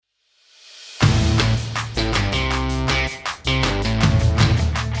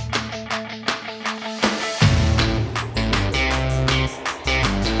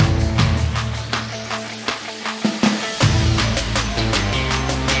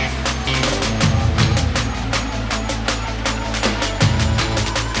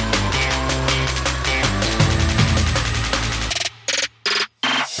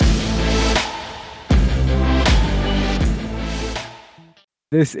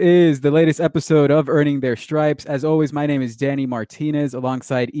This is the latest episode of Earning Their Stripes. As always, my name is Danny Martinez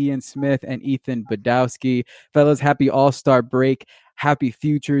alongside Ian Smith and Ethan Badowski. Fellas, happy All-Star break. Happy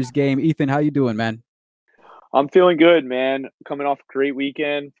Futures game. Ethan, how you doing, man? I'm feeling good, man. Coming off a great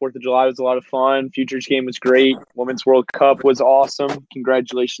weekend. 4th of July was a lot of fun. Futures game was great. Women's World Cup was awesome.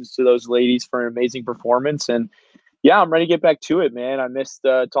 Congratulations to those ladies for an amazing performance. And yeah, I'm ready to get back to it, man. I missed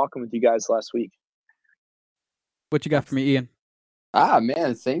talking with you guys last week. What you got for me, Ian?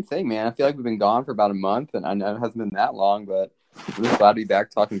 Man, same thing, man. I feel like we've been gone for about a month, and I know it hasn't been that long, but I'm just glad to be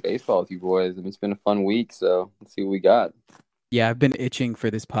back talking baseball with you boys. I mean, it's been a fun week, so let's see what we got. Yeah, I've been itching for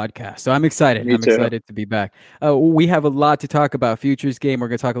this podcast, so I'm excited. Me I'm too. excited to be back. We have a lot to talk about. Futures game. We're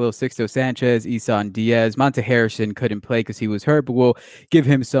going to talk a little Sixto Sanchez, Isan Diaz. Monte Harrison couldn't play because he was hurt, but we'll give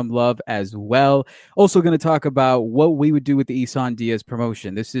him some love as well. Also going to talk about what we would do with the Isan Diaz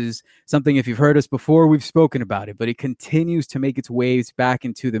promotion. This is something, if you've heard us before, we've spoken about it, but it continues to make its waves back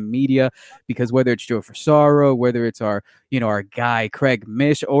into the media because whether it's Joe Frisaro, whether it's our guy Craig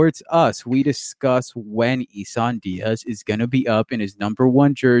Mish, or it's us, we discuss when Isan Diaz is going to be up in his number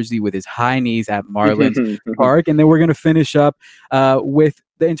 1 jersey with his high knees at Marlins Park. And then we're going to finish up with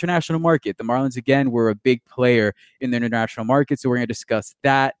the international market. The Marlins, again, were a big player in the international market, so we're going to discuss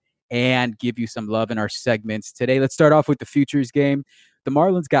that and give you some love in our segments today. Let's start off with the futures game. The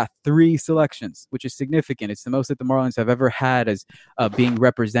Marlins got 3 selections, which is significant. It's the most that the Marlins have ever had as being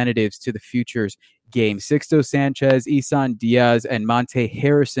representatives to the futures game. Sixto Sanchez, Isan Diaz, and Monte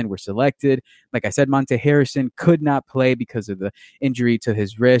Harrison were selected. Like I said, Monte Harrison could not play because of the injury to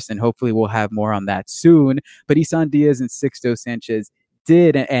his wrist, and hopefully we'll have more on that soon. But Isan Diaz and Sixto Sanchez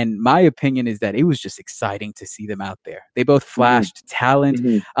did, and my opinion is that it was just exciting to see them out there. They both flashed talent.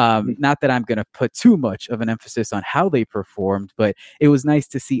 Not that I'm going to put too much of an emphasis on how they performed, but it was nice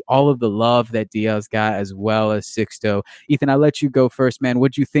to see all of the love that Diaz got as well as Sixto. Ethan, I'll let you go first, man.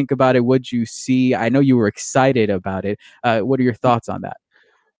 What'd you think about it? What'd you see? I know you were excited about it. What are your thoughts on that?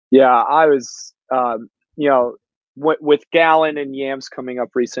 Yeah, I was, with Gallon and Yams coming up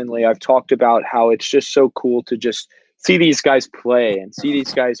recently, I've talked about how it's just so cool to just see these guys play and see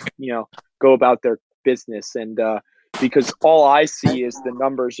these guys, go about their business. And because all I see is the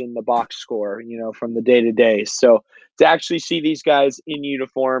numbers in the box score, from the day to day. So to actually see these guys in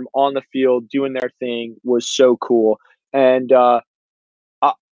uniform on the field doing their thing was so cool. And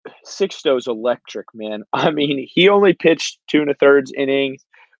Sixto's electric, man. I mean, he only pitched 2 1/3 innings.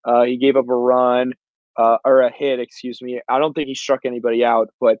 He gave up a run, or a hit, excuse me. I don't think he struck anybody out,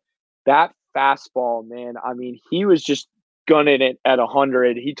 but that fastball, man. I mean, he was just gunning it at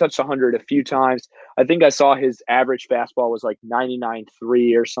 100. He touched 100 a few times. I think I saw his average fastball was like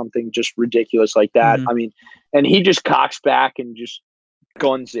 99.3 or something, just ridiculous like that. Mm-hmm. I mean, and he just cocks back and just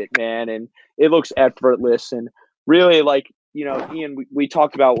guns it, man. And it looks effortless. And really, like, Ian, we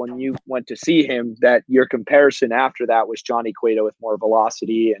talked about when you went to see him that your comparison after that was Johnny Cueto with more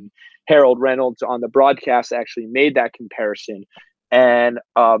velocity, and Harold Reynolds on the broadcast actually made that comparison. And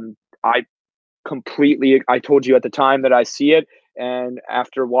I told you at the time that I see it. And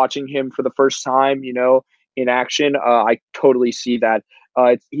after watching him for the first time, in action, I totally see that.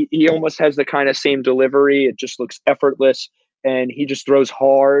 He almost has the kind of same delivery. It just looks effortless, and he just throws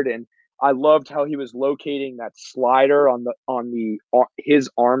hard. And I loved how he was locating that slider on his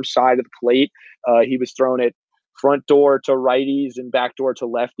arm side of the plate. He was throwing it front door to righties and back door to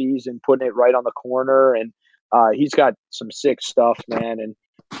lefties and putting it right on the corner. And he's got some sick stuff, man. And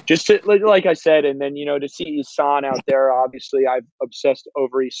just like I said, and then to see Isan out there. Obviously, I've obsessed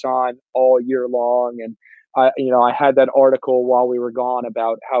over Isan all year long, and I had that article while we were gone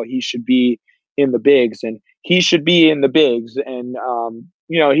about how he should be in the bigs, and he should be in the bigs. And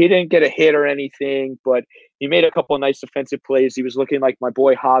he didn't get a hit or anything, but he made a couple of nice defensive plays. He was looking like my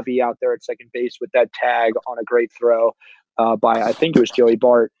boy Javi out there at second base with that tag on a great throw by, I think it was Joey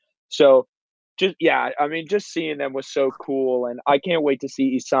Bart. So just seeing them was so cool, and I can't wait to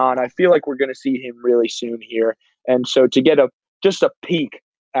see Isan. I feel like we're going to see him really soon here, and so to get just a peek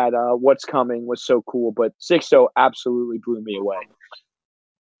at what's coming was so cool. But Sixto absolutely blew me away.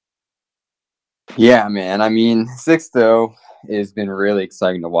 Yeah, man. I mean, Sixto has been really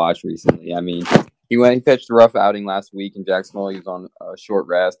exciting to watch recently. I mean, he pitched a rough outing last week in Jacksonville. He was on a short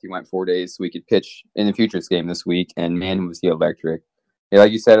rest. He went 4 days so he could pitch in the Futures game this week, and man, was he electric. Yeah,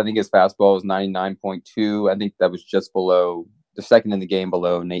 like you said, I think his fastball was 99.2. I think that was just below the second in the game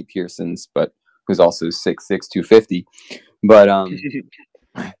below Nate Pearson's, but who's also 6'6", 250. But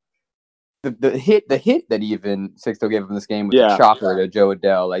the hit that even Sixto gave him in this game was a chopper to Joe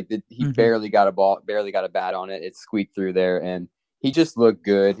Adell. Like he barely got a bat on it. It squeaked through there, and he just looked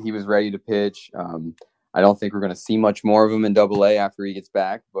good. He was ready to pitch. I don't think we're going to see much more of him in Double-A after he gets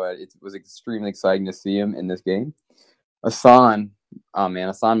back, but it was extremely exciting to see him in this game. Hassan, oh man,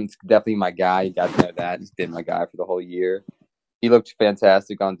 Hassan's definitely my guy. You got to know that. He's been my guy for the whole year. He looked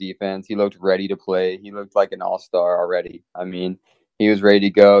fantastic on defense. He looked ready to play. He looked like an all-star already. I mean, he was ready to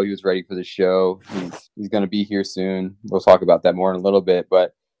go. He was ready for the show. He's going to be here soon. We'll talk about that more in a little bit,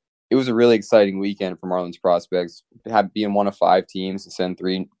 but it was a really exciting weekend for Marlins prospects. Being one of 5 teams to send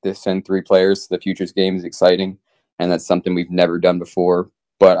three players to the Futures game is exciting, and that's something we've never done before,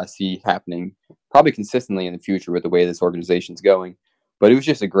 but I see happening probably consistently in the future with the way this organization's going. But it was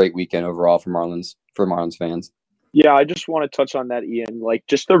just a great weekend overall for Marlins fans. Yeah, I just want to touch on that, Ian. Like,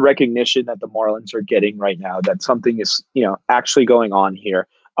 just the recognition that the Marlins are getting right now, that something is, actually going on here.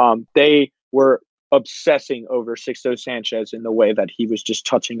 They were obsessing over Sixto Sanchez in the way that he was just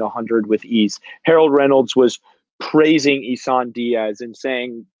touching 100 with ease. Harold Reynolds was praising Isan Diaz and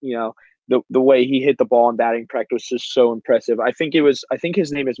saying, the way he hit the ball in batting practice was just so impressive. I think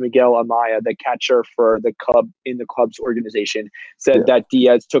his name is Miguel Amaya, the catcher for the Cubs organization, said that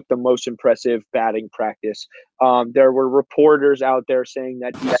Diaz took the most impressive batting practice. There were reporters out there saying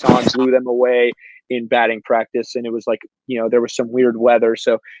that Isan blew them away in batting practice, and it was like, there was some weird weather,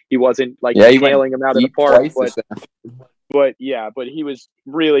 so he wasn't like nailing them out of the park. But he was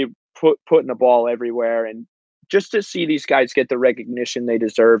really putting the ball everywhere, and just to see these guys get the recognition they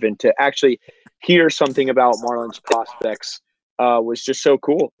deserve and to actually hear something about Marlins prospects was just so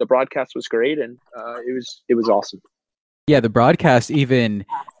cool. The broadcast was great, and it was awesome. Yeah, the broadcast even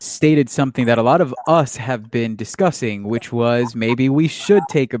stated something that a lot of us have been discussing, which was maybe we should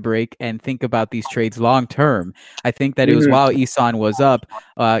take a break and think about these trades long term. I think that it was while Isan was up,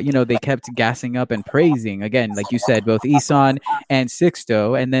 they kept gassing up and praising, again, like you said, both Isan and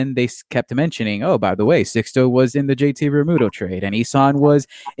Sixto, and then they kept mentioning, oh, by the way, Sixto was in the JT Realmuto trade, and Isan was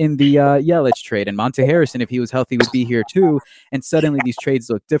in the Yelich trade, and Monte Harrison, if he was healthy, would be here too, and suddenly these trades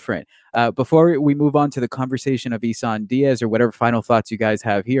look different. Before we move on to the conversation of Isan Diaz or whatever final thoughts you guys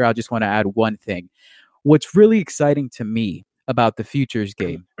have here, I just want to add one thing. What's really exciting to me about the Futures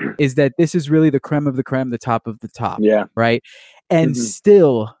game is that this is really the creme of the creme, the top of the top. Yeah. Right. And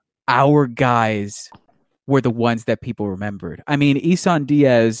still, our guys were the ones that people remembered. I mean, Isan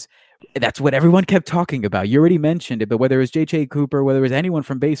Diaz, that's what everyone kept talking about. You already mentioned it, but whether it was J.J. Cooper, whether it was anyone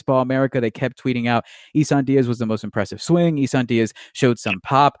from Baseball America, they kept tweeting out Isan Diaz was the most impressive swing. Isan Diaz showed some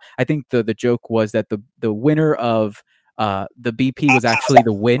pop. I think the joke was that the winner of the BP was actually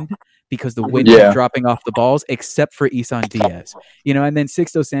the wind, because the wind was dropping off the balls, except for Isan Diaz. And then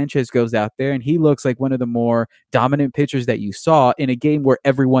Sixto Sanchez goes out there and he looks like one of the more dominant pitchers that you saw in a game where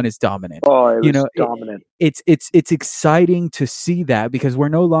everyone is dominant. Oh, it was dominant. It's exciting to see that, because we're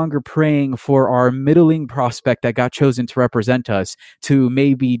no longer praying for our middling prospect that got chosen to represent us to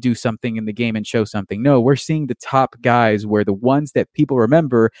maybe do something in the game and show something. No, we're seeing the top guys, where the ones that people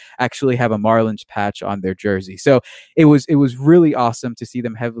remember actually have a Marlins patch on their jersey. So it was really awesome to see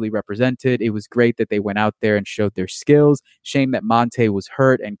them heavily represented. It was great that they went out there and showed their skills. Shame that Monte was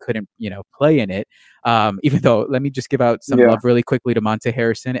hurt and couldn't, play in it. Even though, let me just give out some love really quickly to Monte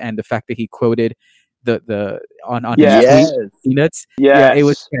Harrison and the fact that he quoted on his tweet, Peanuts. Yeah, it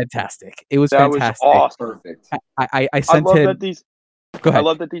was fantastic. It was fantastic. Was awesome. Perfect. I sent him. I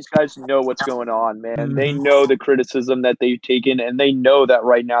love that these guys know what's going on, man. Mm-hmm. They know the criticism that they've taken, and they know that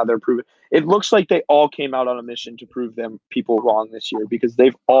right now they're proving. It looks like they all came out on a mission to prove people wrong this year, because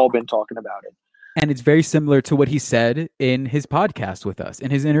they've all been talking about it. And it's very similar to what he said in his podcast with us, in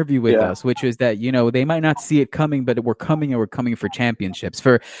his interview with us, which is that, they might not see it coming, but we're coming, and we're coming for championships.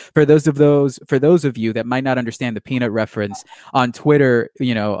 For those of you that might not understand the Peanut reference on Twitter,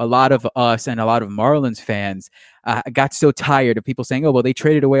 a lot of us and a lot of Marlins fans got so tired of people saying, oh, well, they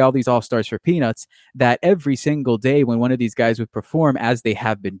traded away all these all-stars for peanuts, that every single day when one of these guys would perform, as they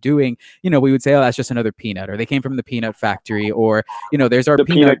have been doing, we would say, oh, that's just another peanut, or they came from the peanut factory, or, there's our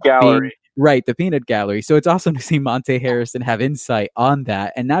peanut gallery. Right, the peanut gallery. So it's awesome to see Monte Harrison have insight on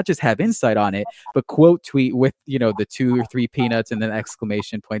that, and not just have insight on it, but quote tweet with, the 2 or 3 peanuts and then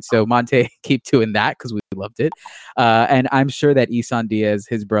exclamation point. So Monte, keep doing that, because we loved it. And I'm sure that Isan Diaz,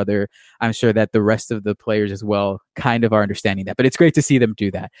 his brother, I'm sure that the rest of the players as well kind of are understanding that. But it's great to see them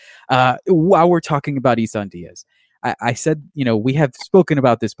do that. While we're talking about Isan Diaz, I said, we have spoken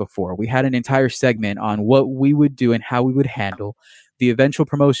about this before. We had an entire segment on what we would do and how we would handle the eventual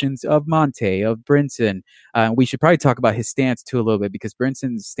promotions of Monte, of Brinson. We should probably talk about his stance too a little bit, because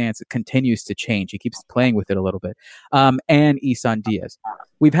Brinson's stance continues to change. He keeps playing with it a little bit. And Isan Diaz.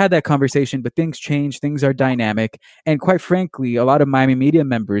 We've had that conversation, but things change. Things are dynamic. And quite frankly, a lot of Miami media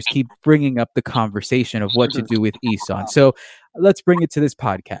members keep bringing up the conversation of what to do with Isan. So let's bring it to this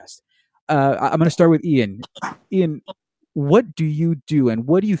podcast. I'm going to start with Ian. Ian, what do you do, and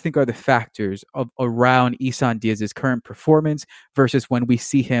what do you think are the factors around Isan Diaz's current performance versus when we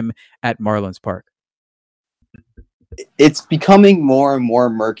see him at Marlins Park? It's becoming more and more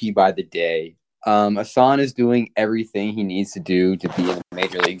murky by the day. Isan is doing everything he needs to do to be in the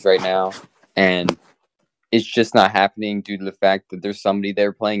major leagues right now, and it's just not happening due to the fact that there's somebody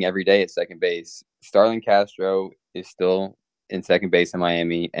there playing every day at second base. Starlin Castro is still in second base in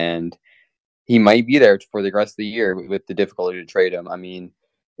Miami, and he might be there for the rest of the year with the difficulty to trade him. I mean,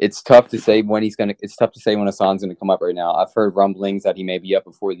 it's tough to say when it's tough to say when Isan's going to come up right now. I've heard rumblings that he may be up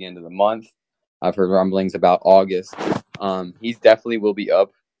before the end of the month. I've heard rumblings about August. He definitely will be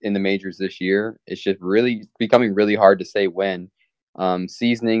up in the majors this year. It's just really becoming really hard to say when.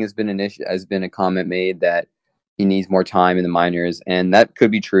 Seasoning has been an issue, has been a comment made that he needs more time in the minors, and that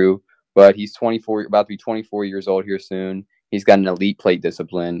could be true. But he's 24, about to be 24 years old here soon. He's got an elite plate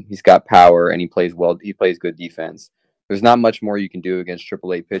discipline. He's got power, and he plays well. He plays good defense. There's not much more you can do against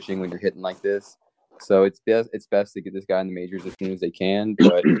AAA pitching when you're hitting like this. So it's best to get this guy in the majors as soon as they can.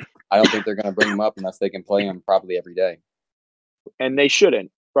 But I don't think they're going to bring him up unless they can play him probably every day. And they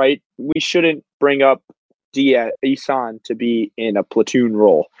shouldn't, right? We shouldn't bring up Isan to be in a platoon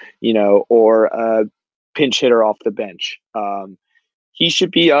role, or a pinch hitter off the bench. He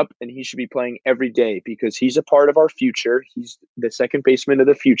should be up and he should be playing every day because he's a part of our future. He's the second baseman of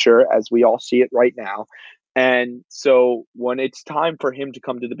the future as we all see it right now. And so when it's time for him to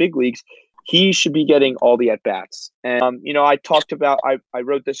come to the big leagues, he should be getting all the at-bats. And, I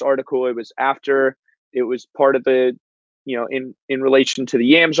wrote this article. It was part of the, in relation to the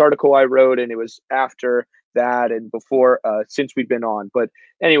Yams article I wrote, and it was after that and before, since we've been on. But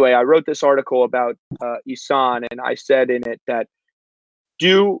anyway, I wrote this article about Isan, and I said in it that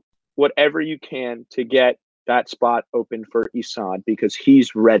do whatever you can to get that spot open for Isan because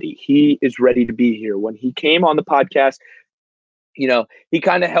he's ready. He is ready to be here. When he came on the podcast, he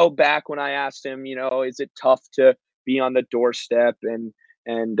kind of held back when I asked him, is it tough to be on the doorstep and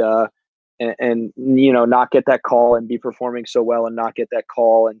not get that call and be performing so well and not get that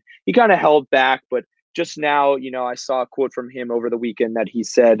call. And he kind of held back, but just now, I saw a quote from him over the weekend that he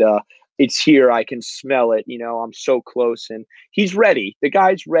said, it's here. I can smell it. I'm so close, and he's ready. The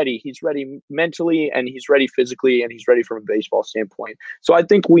guy's ready. He's ready mentally, and he's ready physically, and he's ready from a baseball standpoint. So I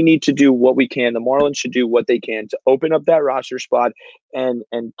think we need to do what we can. The Marlins should do what they can to open up that roster spot and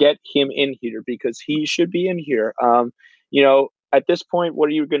get him in here because he should be in here. At this point, what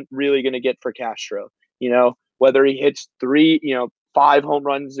are you really going to get for Castro? Whether he hits 5 home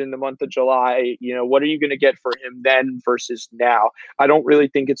runs in the month of July, what are you going to get for him then versus now? I don't really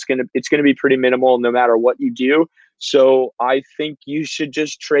think it's going to be pretty minimal no matter what you do. So I think you should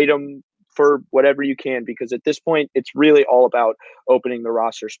just trade him for whatever you can because at this point, it's really all about opening the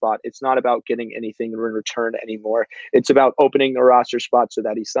roster spot. It's not about getting anything in return anymore. It's about opening the roster spot so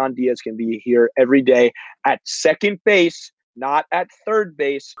that Isan Diaz can be here every day at second base, not at third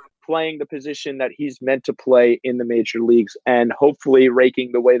base, playing the position that he's meant to play in the major leagues and hopefully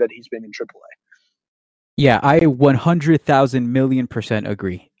raking the way that he's been in AAA. Yeah, I 100,000,000,000%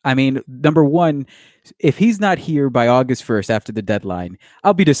 agree. I mean, number one, if he's not here by August 1st after the deadline,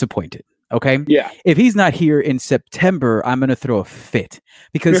 I'll be disappointed. Okay. Yeah. If he's not here in September, I'm going to throw a fit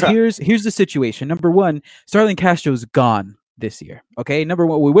because here's the situation. Number one, Starlin Castro's gone this year. Okay. Number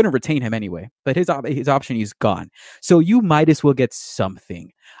one, we wouldn't retain him anyway, but his option is gone. So you might as well get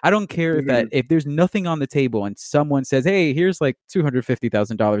something. I don't care if there's nothing on the table and someone says, hey, here's like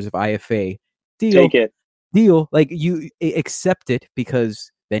 $250,000 of IFA. Deal. Take it. Deal. Like you accept it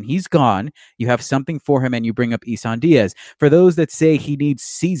because then he's gone. You have something for him and you bring up Isan Diaz. For those that say he needs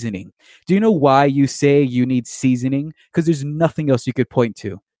seasoning, do you know why you say you need seasoning? Because there's nothing else you could point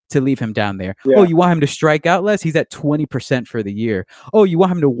to leave him down there. Yeah. Oh, you want him to strike out less? He's at 20% for the year. Oh, you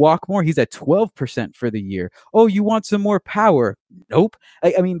want him to walk more? He's at 12% for the year. Oh, you want some more power? Nope.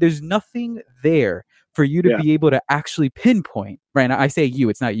 I mean, there's nothing there for you to be able to actually pinpoint, right? Now, I say you,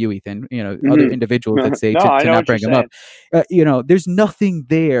 it's not you, Ethan, other individuals that say to not bring him up. There's nothing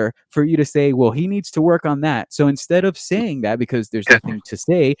there for you to say, well, he needs to work on that. So instead of saying that, because there's nothing to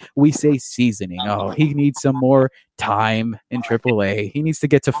say, we say seasoning. Oh, he needs some more time in AAA. He needs to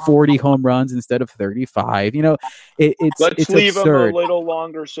get to 40 home runs instead of 35. It's leave absurd. him a little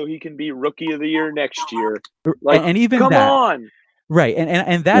longer so he can be rookie of the year next year. And even come that. on. Right,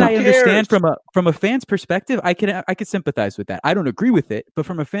 and that No. I understand from a fan's perspective. I could sympathize with that. I don't agree with it, but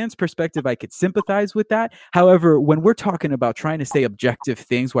from a fan's perspective, I could sympathize with that. However, when we're talking about trying to say objective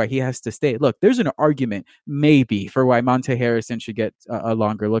things, why he has to stay, look, there's an argument maybe for why Monte Harrison should get a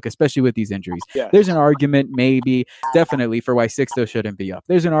longer look, especially with these injuries. Yeah. There's an argument maybe, definitely, for why Sixto shouldn't be up.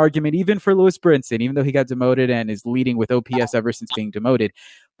 There's an argument even for Lewis Brinson, even though he got demoted and is leading with OPS ever since being demoted.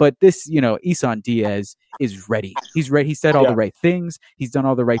 But this, Isan Diaz is ready. He's ready. He said all the right things. He's done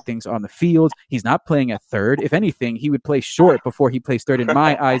all the right things on the field. He's not playing at third. If anything, he would play short before he plays third in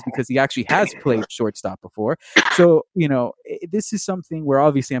my eyes, because he actually has played shortstop before. So, this is something where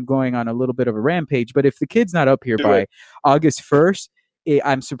obviously I'm going on a little bit of a rampage. But if the kid's not up here by August 1st,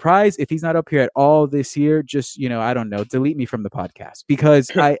 I'm surprised if he's not up here at all this year. Just, I don't know, delete me from the podcast,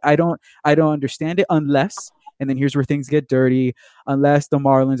 because I don't understand it unless. And then here's where things get dirty, unless the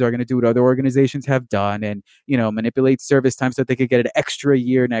Marlins are going to do what other organizations have done and, manipulate service time so that they could get an extra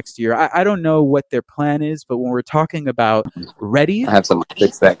year next year. I don't know what their plan is, but when we're talking about ready, I have some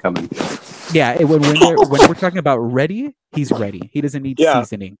fix that coming. Yeah, when we're talking about ready, he's ready. He doesn't need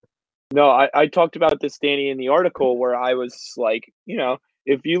seasoning. No, I talked about this, Danny, in the article where I was like,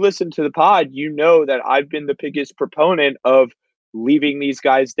 if you listen to the pod, that I've been the biggest proponent of leaving these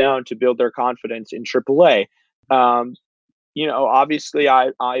guys down to build their confidence in AAA. Obviously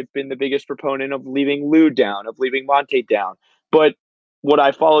I've been the biggest proponent of leaving Lou down, of leaving Monte down. But what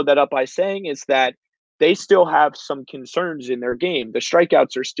I followed that up by saying is that they still have some concerns in their game. The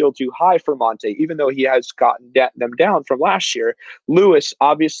strikeouts are still too high for Monte, even though he has gotten them down from last year. Lewis,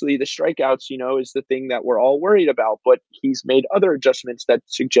 obviously the strikeouts, is the thing that we're all worried about, but he's made other adjustments that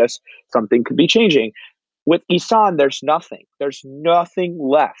suggest something could be changing. With Isan, there's nothing. There's nothing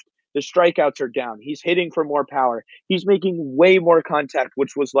left. The strikeouts are down. He's hitting for more power. He's making way more contact,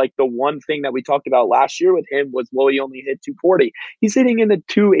 which was like the one thing that we talked about last year with him was, well, he only hit 240. He's hitting in the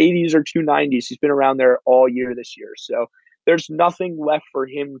 280s or 290s. He's been around there all year this year. So there's nothing left for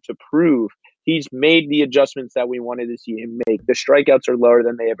him to prove. He's made the adjustments that we wanted to see him make. The strikeouts are lower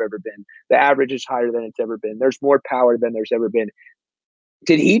than they have ever been. The average is higher than it's ever been. There's more power than there's ever been.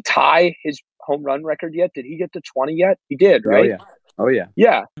 Did he tie his home run record yet? Did he get to 20 yet? He did, right? Oh, yeah.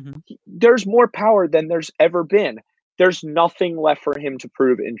 Yeah. Mm-hmm. There's more power than there's ever been. There's nothing left for him to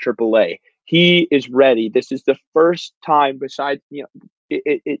prove in AAA. He is ready. This is the first time besides,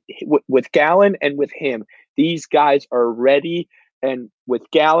 with Gallen and with him, these guys are ready. And with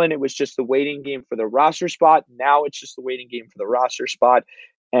Gallen, it was just the waiting game for the roster spot. Now it's just the waiting game for the roster spot.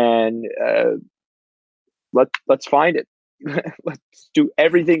 And let's find it. Let's do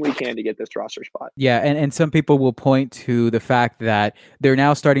everything we can to get this roster spot. Yeah, and some people will point to the fact that they're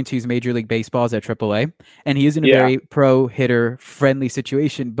now starting to use Major League Baseballs at AAA, and he is in a very pro hitter friendly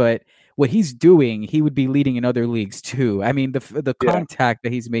situation. But what he's doing, he would be leading in other leagues too. I mean, the contact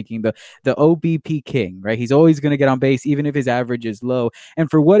that he's making, the OBP king, right? He's always going to get on base, even if his average is low. And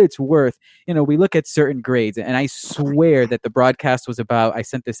for what it's worth, we look at certain grades, and I swear that the broadcast was about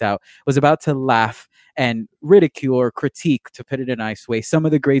to laugh and ridicule or critique, to put it in a nice way, some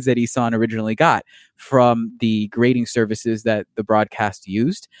of the grades that Isan originally got from the grading services that the broadcast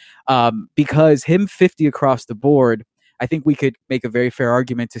used. Because him 50 across the board, I think we could make a very fair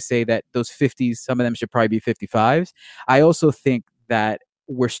argument to say that those 50s, some of them should probably be 55s. I also think that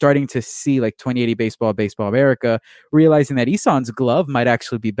we're starting to see, like 2080 Baseball America, realizing that Isan's glove might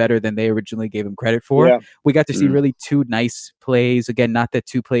actually be better than they originally gave him credit for. Yeah. We got to see really two nice plays. Again, not that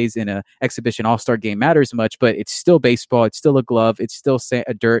two plays in an exhibition all-star game matters much, but it's still baseball. It's still a glove. It's still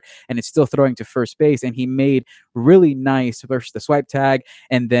a dirt, and it's still throwing to first base. And he made really nice versus the swipe tag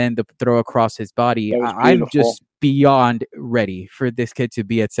and then the throw across his body. I'm just beyond ready for this kid to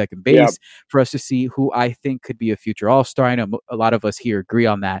be at second base, for us to see who I think could be a future all-star. I know a lot of us here agree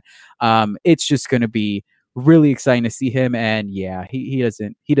on that. It's just going to be really exciting to see him. And yeah, he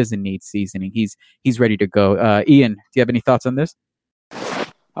doesn't need seasoning. He's ready to go. Ian, do you have any thoughts on this?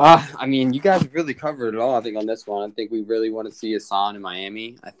 I mean, you guys really covered it all, I think, on this one. I think we really want to see Isan in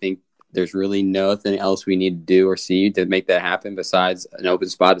Miami. I think there's really nothing else we need to do or see to make that happen besides an open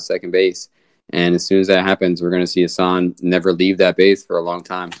spot at second base. And as soon as that happens, we're going to see Isan never leave that base for a long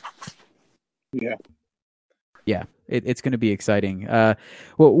time. Yeah, it's going to be exciting. Well,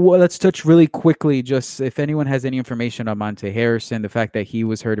 let's touch really quickly, just if anyone has any information on Monte Harrison, the fact that he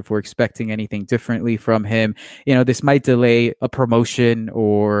was hurt, if we're expecting anything differently from him. This might delay a promotion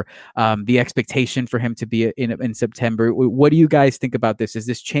or the expectation for him to be in September. What do you guys think about this? Does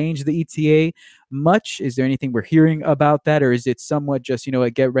this change the ETA much? Is there anything we're hearing about that? Or is it somewhat just,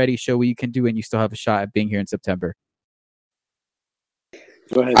 a get ready, show what you can do, and you still have a shot at being here in September?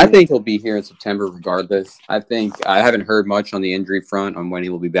 Go ahead. I think he'll be here in September regardless. I haven't heard much on the injury front on when he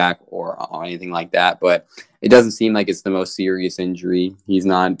will be back or on anything like that, but it doesn't seem like it's the most serious injury. He's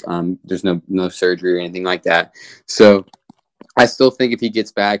not, there's no surgery or anything like that. So I still think if he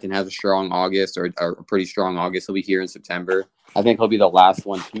gets back and has a strong August or a pretty strong August, he'll be here in September. I think he'll be the last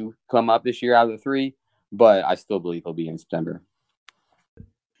one to come up this year out of the three, but I still believe he'll be in September.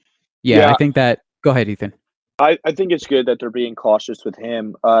 Yeah, I think that. Go ahead, Ethan. I think it's good that they're being cautious with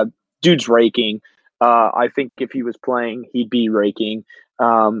him. Dude's raking. I think if he was playing, he'd be raking.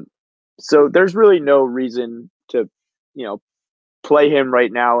 So there's really no reason to, play him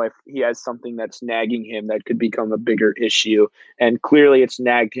right now if he has something that's nagging him that could become a bigger issue. And clearly it's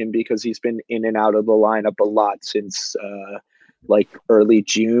nagged him because he's been in and out of the lineup a lot since like early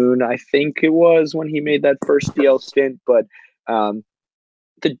June, I think it was, when he made that first DL stint. But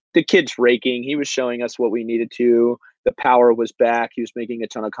the kid's raking. He was showing us what we needed to. The power was back. He was making a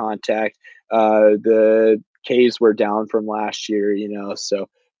ton of contact. The Ks were down from last year, So,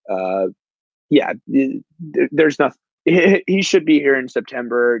 there's nothing. He should be here in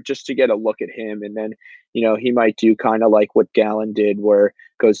September just to get a look at him. And then, he might do kind of like what Gallen did, where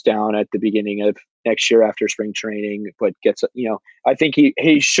goes down at the beginning of next year after spring training, but gets, I think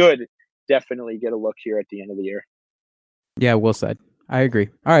he should definitely get a look here at the end of the year. Yeah, well said. I agree.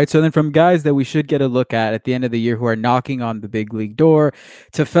 All right. So then from guys that we should get a look at the end of the year who are knocking on the big league door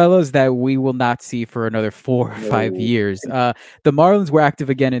to fellows that we will not see for another 4 or 5 years. The Marlins were active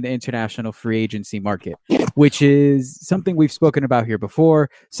again in the international free agency market, which is something we've spoken about here before,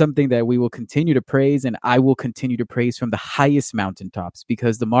 something that we will continue to praise, and I will continue to praise from the highest mountaintops,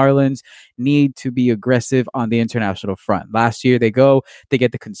 because the Marlins need to be aggressive on the international front. Last year they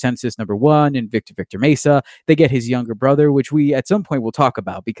get the consensus number one in Victor Mesa. They get his younger brother, which we at some point we'll talk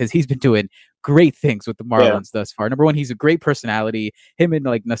about because he's been doing great things with the Marlins thus far. Number one, he's a great personality. Him and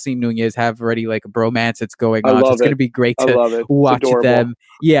like Nasim Nunez have already like a bromance that's going on. So it's going to be great to watch them.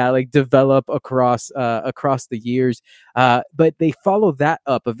 Yeah, like develop across the years. But they follow that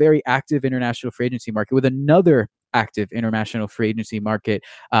up, a very active international free agency market, with another active international free agency market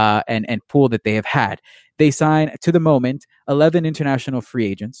and pool that they have had. They sign, to the moment, 11 international free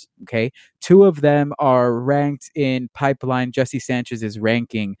agents. Okay, 2 of them are ranked in Pipeline Jesse Sanchez's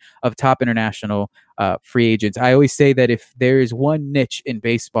ranking of top international free agents. I always say that if there is one niche in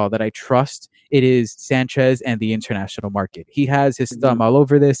baseball that I trust, it is Sanchez and the international market. He has his thumb all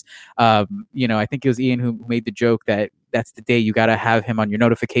over this. I think it was Ian who made the joke that that's the day you got to have him on your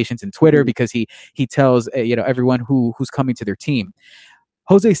notifications and Twitter, because he tells everyone who's coming to their team.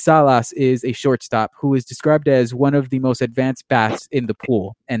 Jose Salas is a shortstop who is described as one of the most advanced bats in the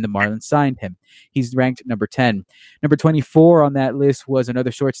pool, and the Marlins signed him. He's ranked number 10. Number 24 on that list was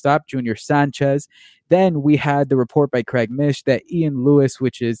another shortstop, Junior Sanchez. Then we had the report by Craig Mish that Ian Lewis,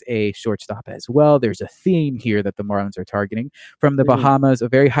 which is a shortstop as well, there's a theme here that the Marlins are targeting, from the Bahamas, a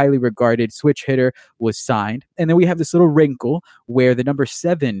very highly regarded switch hitter, was signed. And then we have this little wrinkle where the number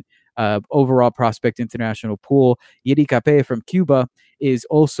 7 overall prospect international pool, Yedi Cape from Cuba, is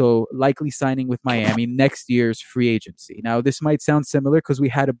also likely signing with Miami next year's free agency. Now, this might sound similar because we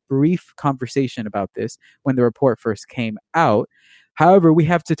had a brief conversation about this when the report first came out. However, we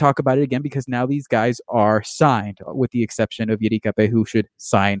have to talk about it again because now these guys are signed, with the exception of Yedi Cape, who should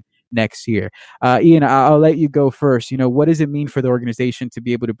sign next year. Ian, I'll let you go first. What does it mean for the organization to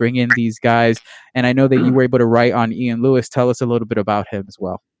be able to bring in these guys? And I know that you were able to write on Ian Lewis. Tell us a little bit about him as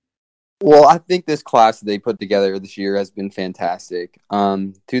well. Well, I think this class that they put together this year has been fantastic.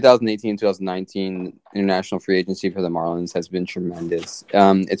 2018-2019 international free agency for the Marlins has been tremendous.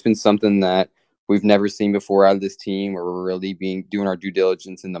 It's been something that we've never seen before out of this team, where we're really doing our due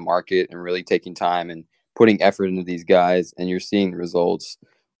diligence in the market and really taking time and putting effort into these guys, and you're seeing the results.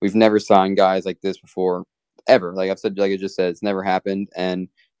 We've never signed guys like this before, ever. Like I just said, it's never happened. And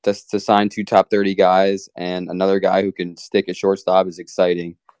to sign 2 top 30 guys and another guy who can stick at shortstop is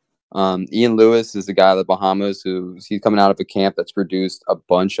exciting. Ian Lewis is the guy of the Bahamas he's coming out of a camp that's produced a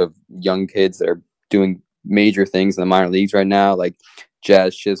bunch of young kids that are doing major things in the minor leagues right now, like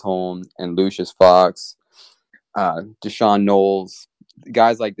Jazz Chisholm and Lucius Fox, Deshaun Knowles,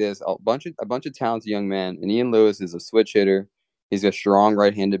 guys like this, a bunch of talented young men. And Ian Lewis is a switch hitter. He's a strong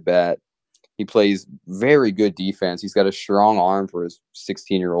right-handed bat. He plays very good defense. He's got a strong arm for his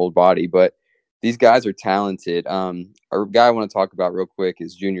 16-year-old body, but these guys are talented. A guy I want to talk about real quick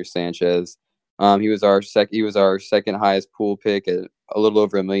is Junior Sanchez. He was our second highest pool pick at a little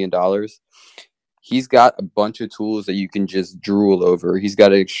over $1 million. He's got a bunch of tools that you can just drool over. He's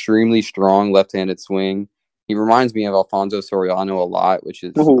got an extremely strong left-handed swing. He reminds me of Alfonso Soriano a lot, which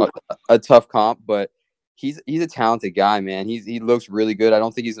is a tough comp, but he's a talented guy, man. He looks really good. I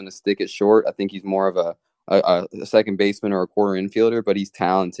don't think he's going to stick it short. I think he's more of a second baseman or a quarter infielder, but he's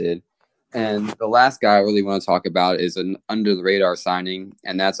talented. And the last guy I really want to talk about is an under the radar signing,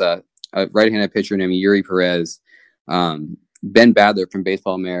 and that's a right-handed pitcher named Yuri Perez. Ben Badler from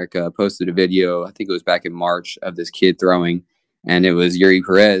Baseball America posted a video, I think it was back in March, of this kid throwing, and it was Yuri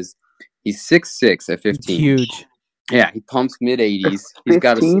Perez. He's 6'6" at 15. Huge. Yeah, he pumps mid-80s. He's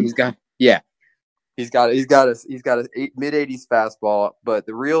got a mid-80s fastball, but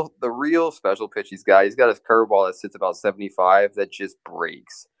the real special pitch he's got his curveball that sits about 75 that just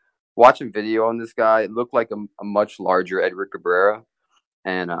breaks. Watching video on this guy, it looked like a much larger Edward Cabrera.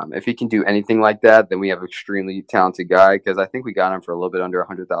 And if he can do anything like that, then we have an extremely talented guy, because I think we got him for a little bit under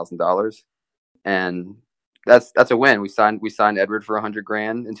 $100,000. And that's a win. We signed Edward for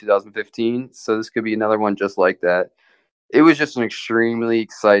 $100,000 in 2015, so this could be another one just like that. It was just an extremely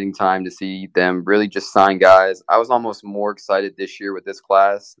exciting time to see them really just sign guys. I was almost more excited this year with this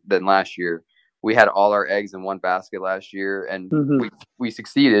class than last year. We had all our eggs in one basket last year, and we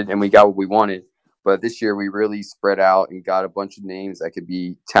succeeded, and we got what we wanted. But this year we really spread out and got a bunch of names that could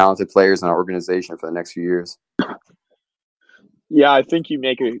be talented players in our organization for the next few years. Yeah, I think you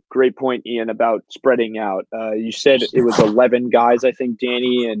make a great point, Ian, about spreading out. You said it was 11 guys, I think,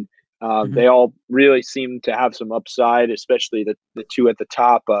 Danny, and they all really seem to have some upside, especially the two at the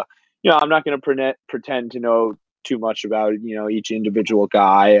top. I'm not going to pretend to know too much about each individual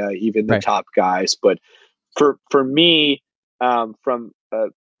guy, even the top guys. But for me, from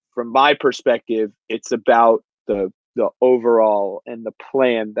my perspective, it's about the overall and the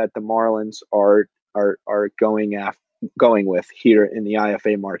plan that the Marlins are going with here in the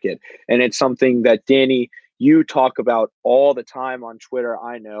IFA market. And it's something that, Danny, you talk about all the time on Twitter,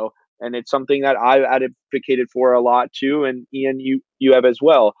 I know, and it's something that I've advocated for a lot too, and Ian, you have as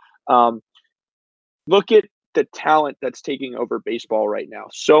well. Look at the talent that's taking over baseball right now.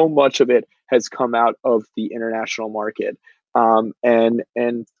 So much of it has come out of the international market. And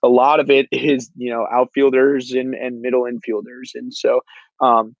a lot of it is, outfielders and middle infielders. And so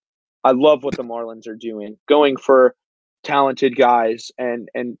I love what the Marlins are doing, going for talented guys. And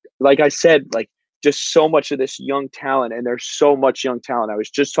like I said, like, just so much of this young talent, and there's so much young talent. I was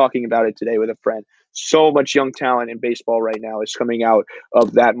just talking about it today with a friend. So much young talent in baseball right now is coming out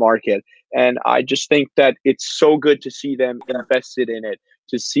of that market. And I just think that it's so good to see them invested in it,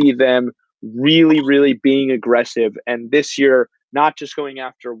 to see them really, really being aggressive. And this year, not just going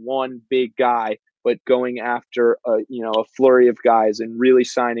after one big guy, but going after a flurry of guys and really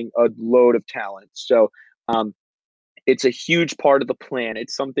signing a load of talent. So it's a huge part of the plan.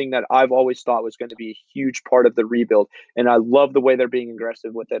 It's something that I've always thought was going to be a huge part of the rebuild. And I love the way they're being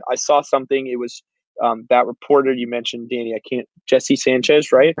aggressive with it. I saw something, it was that reporter you mentioned, Danny, Jesse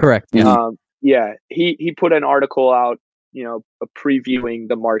Sanchez, right? Correct. Yeah. He put an article out, previewing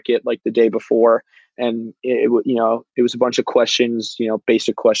the market like the day before. And it was a bunch of questions,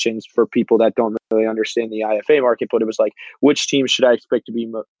 basic questions for people that don't really understand the IFA market. But it was like, which team should I expect to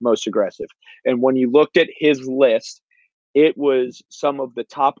be most aggressive? And when you looked at his list, it was some of the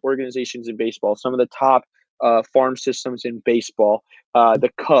top organizations in baseball, some of the top farm systems in baseball, the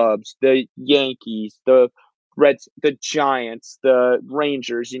Cubs, the Yankees, the Reds, the Giants, the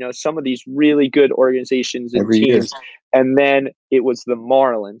Rangers, some of these really good organizations and teams. And then it was the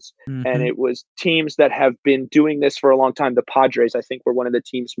Marlins, and it was teams that have been doing this for a long time. The Padres, I think, were one of the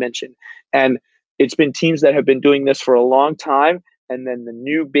teams mentioned. And it's been teams that have been doing this for a long time. And then the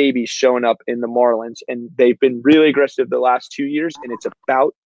new babies showing up in the Marlins, and they've been really aggressive the last 2 years. And it's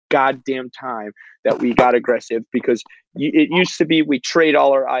about goddamn time that we got aggressive, because it used to be we trade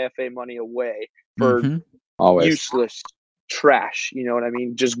all our IFA money away for useless trash. You know what I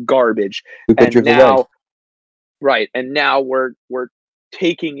mean? Just garbage. And now, right. And now we're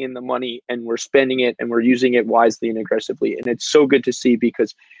taking in the money and we're spending it and we're using it wisely and aggressively. And it's so good to see,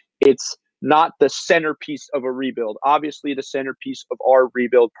 because it's not the centerpiece of a rebuild. Obviously, the centerpiece of our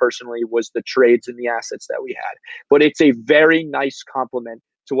rebuild personally was the trades and the assets that we had. But it's a very nice complement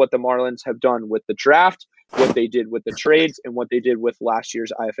to what the Marlins have done with the draft, what they did with the trades, and what they did with last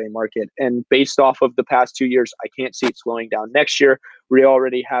year's IFA market. And based off of the past 2 years, I can't see it slowing down next year. We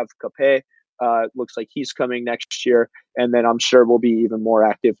already have Capé. Looks like he's coming next year. And then I'm sure we'll be even more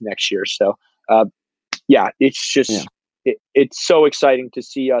active next year. So, it's just it's so exciting to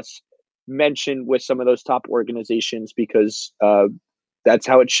see us mentioned with some of those top organizations, because that's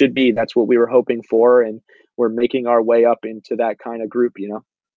how it should be. That's what we were hoping for. And we're making our way up into that kind of group,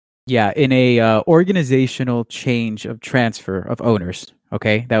 Yeah, in a organizational change of transfer of owners.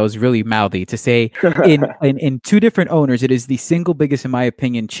 Okay, that was really mouthy to say. In two different owners, it is the single biggest, in my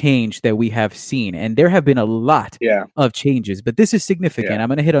opinion, change that we have seen, and there have been a lot Yeah, of changes, but this is significant. yeah. I'm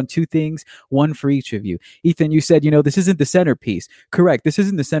going to hit on two things, one for each of you. Ethan, you said this isn't the centerpiece. Correct, this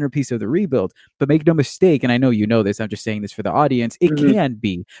isn't the centerpiece of the rebuild, but make no mistake, and I know you know this. I'm just saying this for the audience. It Hmm. can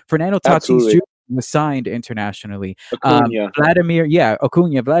be. Fernando Tatis Jr. Absolutely. was signed internationally. Acuna.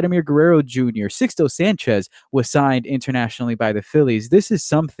 Vladimir Guerrero Jr., Sixto Sanchez was signed internationally by the Phillies. This is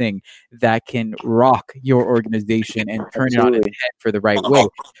something that can rock your organization and turn it on its Absolutely. head for the right way.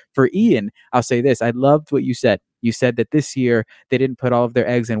 For Ian, I'll say this. I loved what you said. You said that this year they didn't put all of their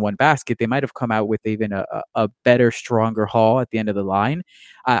eggs in one basket. They might have come out with even a better, stronger haul at the end of the line.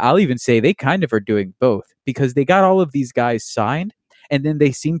 I'll even say they kind of are doing both because they got all of these guys signed, and then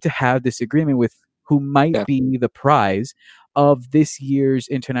they seem to have this agreement with who might Yeah. be the prize of this year's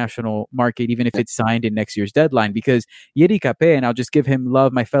international market, even if it's signed in next year's deadline. Because Yeri Cape, and I'll just give him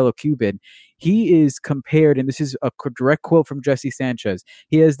love, my fellow Cuban, he is compared, and this is a direct quote from Jesse Sanchez.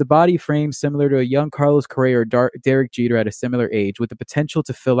 He has the body frame similar to a young Carlos Correa or Derek Jeter at a similar age, with the potential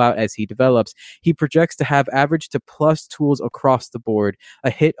to fill out as he develops. He projects to have average to plus tools across the board: a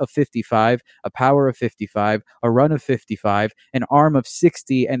hit of 55, a power of 55, a run of 55, an arm of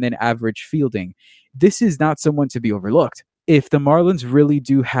 60, and then average fielding. This is not someone to be overlooked. If the Marlins really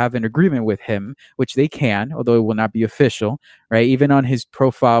do have an agreement with him, which they can, although it will not be official, right? Even on his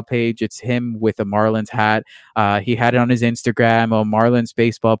profile page, it's him with a Marlins hat. He had it on his Instagram, a Marlins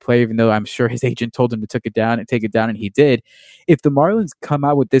baseball player, even though I'm sure his agent told him to take it down, and he did. If the Marlins come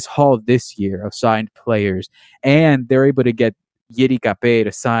out with this haul this year of signed players, and they're able to get Yeri Cape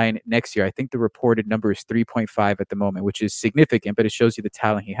to sign next year, I think the reported number is 3.5 at the moment, which is significant, but it shows you the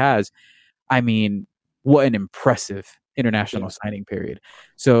talent he has. I mean, what an impressive international signing period.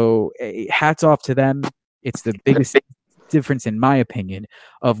 So hats off to them. It's the biggest difference, in my opinion,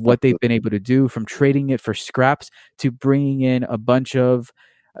 of what they've been able to do, from trading it for scraps to bringing in a bunch of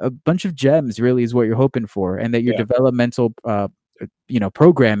gems. Really, is what you're hoping for, and that your Yeah. developmental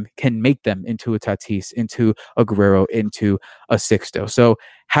program can make them into a Tatis, into a Guerrero, into a Sixto. So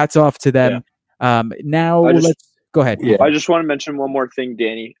hats off to them. Now I just let's go ahead. Yeah. I just want to mention one more thing,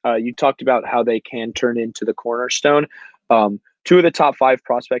 Danny. You talked about how they can turn into the cornerstone. Two of the top 5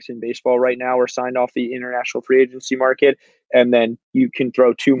 prospects in baseball right now are signed off the international free agency market, and then you can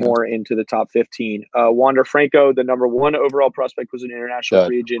throw 2 Yeah. more into the top 15. Wander Franco, the number 1 overall prospect, was an international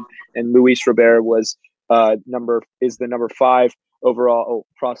free agent, and Luis Robert was the number 5 overall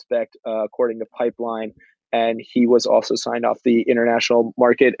prospect according to Pipeline. And he was also signed off the international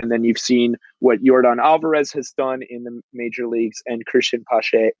market. And then you've seen what Jordan Alvarez has done in the major leagues, and Christian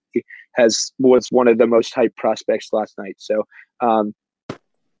Pache was one of the most hyped prospects last night. So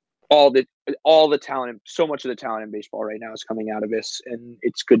all the talent, so much of the talent in baseball right now is coming out of this, and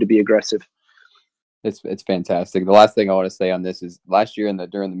it's good to be aggressive. It's fantastic. The last thing I want to say on this is last year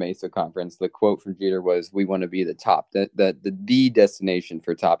during the Mesa conference, the quote from Jeter was, "We want to be the top, the destination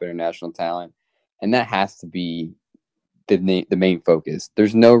for top international talent," and that has to be the main focus.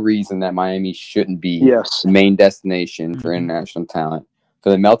 There's no reason that Miami shouldn't be Yes. the main destination for international talent. For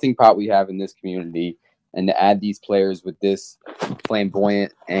the melting pot we have in this community, and to add these players with this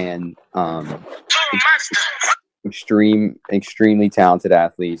flamboyant and extremely talented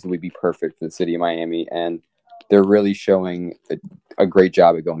athletes, would be perfect for the city of Miami, and they're really showing a great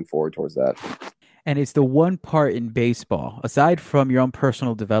job at going forward towards that. And it's the one part in baseball, aside from your own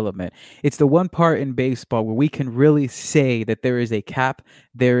personal development, it's the one part in baseball where we can really say that there is a cap,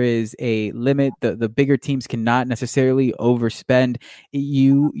 there is a limit. The bigger teams cannot necessarily overspend.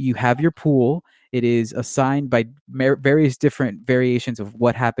 You have your pool. It is assigned by various different variations of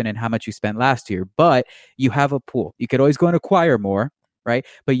what happened and how much you spent last year, but you have a pool. You could always go and acquire more, right?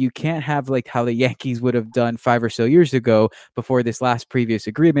 But you can't have like how the Yankees would have done 5 or so years ago before this last previous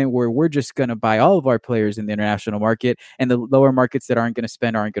agreement, where we're just going to buy all of our players in the international market, and the lower markets that aren't going to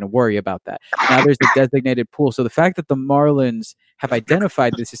spend aren't going to worry about that. Now there's a designated pool. So the fact that the Marlins have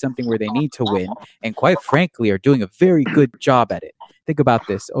identified this is something where they need to win, and quite frankly are doing a very good job at it. Think about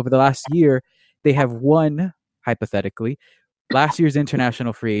this. Over the last year, they have won, hypothetically, last year's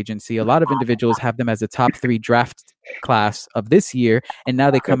international free agency. A lot of individuals have them as a top 3 draft class of this year, and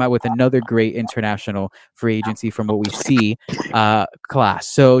now they come out with another great international free agency from what we see class.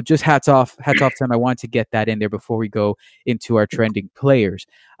 So just hats off to them. I want to get that in there before we go into our trending players.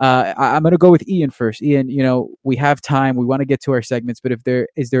 I'm going to go with Ian first. Ian, we have time. We want to get to our segments, but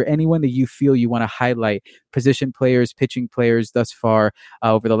is there anyone that you feel you want to highlight, position players, pitching players thus far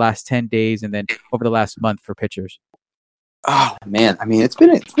over the last 10 days and then over the last month for pitchers? Oh man, I mean it's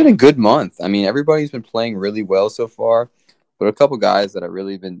been a good month. I mean everybody's been playing really well so far, but a couple guys that have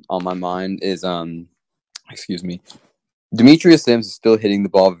really been on my mind is excuse me, Demetrius Sims is still hitting the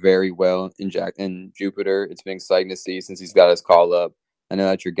ball very well in Jupiter. It's been exciting to see since he's got his call up. I know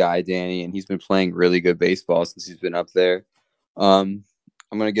that's your guy Danny, and he's been playing really good baseball since he's been up there. I'm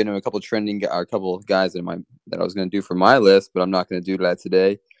gonna get into a couple a couple of guys that I was gonna do for my list, but I'm not gonna do that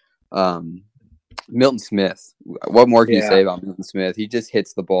today. Um, Milton Smith. What more can you say about Milton Smith? He just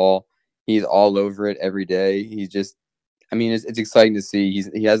hits the ball. He's all over it every day. I mean, it's exciting to see.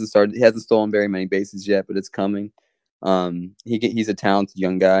 He hasn't stolen very many bases yet, but it's coming. He's a talented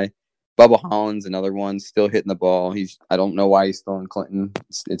young guy. Bubba Holland's another one, still hitting the ball. I don't know why he's still in Clinton.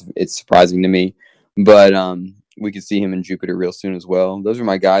 It's surprising to me, but we could see him in Jupiter real soon as well. Those are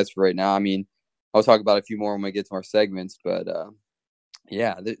my guys for right now. I mean, I'll talk about a few more when we get to our segments, but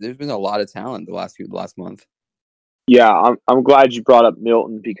yeah, there's been a lot of talent the last month. Yeah, I'm glad you brought up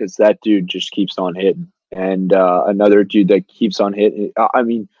Milton because that dude just keeps on hitting. And another dude that keeps on hitting. I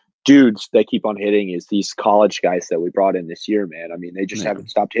mean, dudes that keep on hitting is these college guys that we brought in this year, man. I mean, they just haven't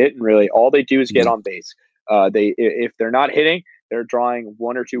stopped hitting. Really, all they do is get on base. If they're not hitting, they're drawing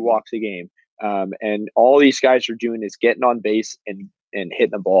 1 or 2 walks a game. And all these guys are doing is getting on base and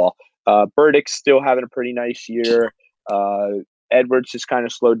hitting the ball. Burdick's still having a pretty nice year. Edwards has kind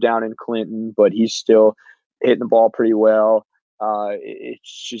of slowed down in Clinton, but he's still hitting the ball pretty well.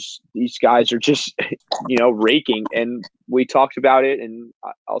 It's just these guys are just raking, and we talked about it, and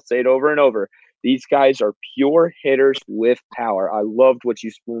I'll say it over and over. These guys are pure hitters with power. I loved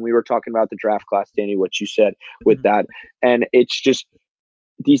when we were talking about the draft class, Danny, what you said with that, and it's just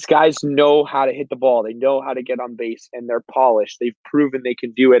these guys know how to hit the ball. They know how to get on base, and they're polished. They've proven they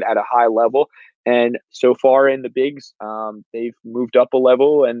can do it at a high level. And so far in the bigs, they've moved up a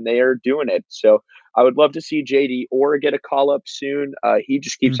level, and they are doing it. So I would love to see JD Orr get a call up soon. He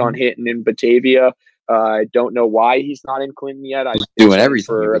just keeps on hitting in Batavia. I don't know why he's not in Clinton yet. I've been doing everything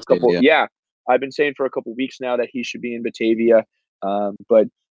for a couple. Yeah, I've been saying for a couple weeks now that he should be in Batavia.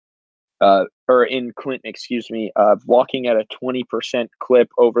 Or in Clinton, excuse me, walking at a 20% clip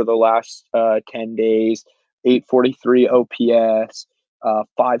over the last 10 days, 843 OPS,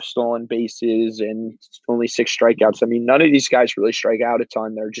 5 stolen bases, and only 6 strikeouts. I mean, none of these guys really strike out a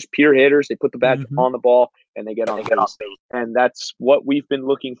ton. They're just pure hitters. They put the bat on the ball, and they get on base. And that's what we've been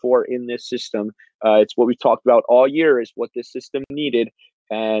looking for in this system. It's what we've talked about all year is what this system needed.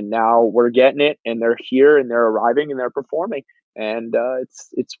 And now we're getting it, and they're here, and they're arriving, and they're performing. And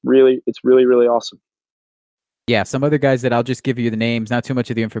it's really awesome. Yeah, some other guys that I'll just give you the names, not too much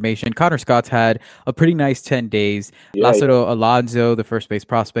of the information. Connor Scott's had a pretty nice 10 days. Lázaro Alonso, the first base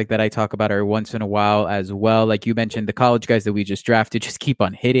prospect that I talk about every once in a while as well. Like you mentioned, the college guys that we just drafted just keep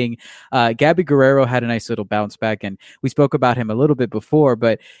on hitting. Gabby Guerrero had a nice little bounce back, and we spoke about him a little bit before,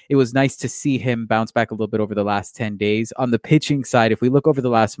 but it was nice to see him bounce back a little bit over the last 10 days. On the pitching side, if we look over the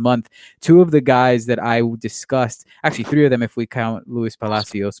last month, 2 of the guys that I discussed, actually 3 of them if we count Luis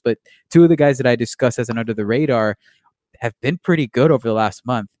Palacios, but 2 of the guys that I discussed as an under the radar have been pretty good over the last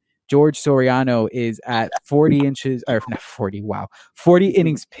month. George Soriano is at 40 innings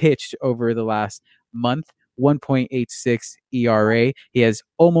pitched over the last month, 1.86 ERA. He has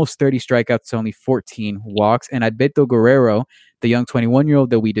almost 30 strikeouts to only 14 walks. And Alberto Guerrero, the young 21-year-old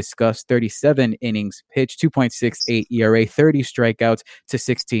that we discussed, 37 innings pitched, 2.68 ERA, 30 strikeouts to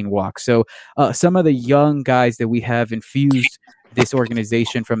 16 walks. So some of the young guys that we have infused this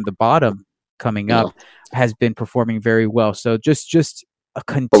organization from the bottom coming up has been performing very well. So just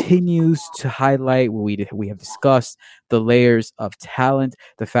continues to highlight what we have discussed, the layers of talent,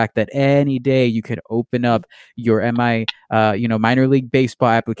 the fact that any day you could open up your minor league baseball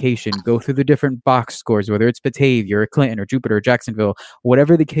application, go through the different box scores, whether it's Batavia or Clinton or Jupiter or Jacksonville,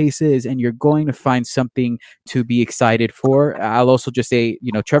 whatever the case is, and you're going to find something to be excited for. I'll also just say,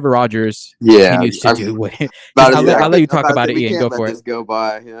 Trevor Rogers continues to do it. I'll let you talk about it, Ian. Go for it. Go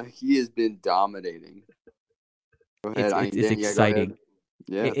by. Yeah, he has been dominating. Go ahead. It's exciting.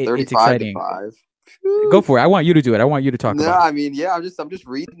 Yeah, 35-5. Go for it. I want you to do it. I want you to talk about it. I mean, yeah, I'm just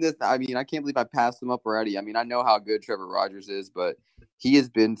reading this. I mean, I can't believe I passed him up already. I mean, I know how good Trevor Rogers is, but he has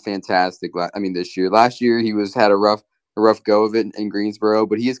been fantastic. I mean, this year. Last year, he had a rough go of it in Greensboro,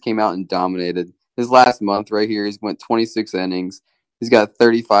 but he just came out and dominated. His last month right here, he's went 26 innings. He's got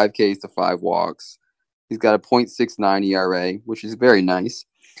 35 Ks to 5 walks. He's got a .69 ERA, which is very nice.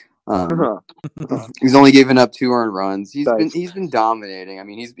 He's only given up 2 earned runs. He's been dominating. I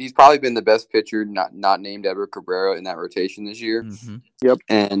mean, he's probably been the best pitcher not named Edward Cabrera in that rotation this year. Yep.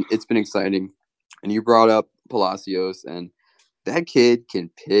 And it's been exciting. And you brought up Palacios, and that kid can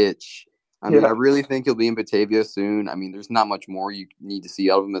pitch. I mean, I really think he'll be in Batavia soon. I mean, there's not much more you need to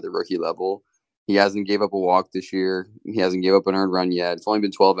see out of him at the rookie level. He hasn't gave up a walk this year. He hasn't gave up an earned run yet. It's only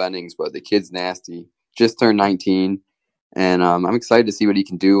been 12 innings, but the kid's nasty. Just turned 19, and I'm excited to see what he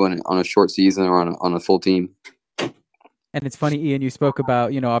can do on a short season or on a full team. And it's funny, Ian, you spoke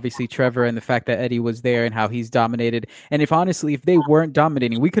about, obviously Trevor and the fact that Eddie was there and how he's dominated. And if they weren't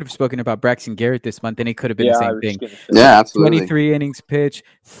dominating, we could have spoken about Braxton Garrett this month and it could have been the same thing. Yeah, absolutely. 23 innings pitch,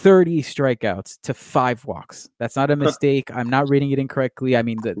 30 strikeouts to 5 walks. That's not a mistake. I'm not reading it incorrectly. I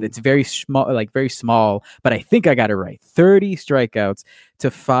mean, it's very small, but I think I got it right. 30 strikeouts to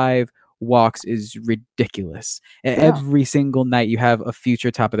 5 walks is ridiculous. Yeah. Every single night you have a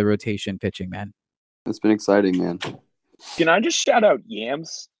future top of the rotation pitching, man. It's been exciting, man. Can I just shout out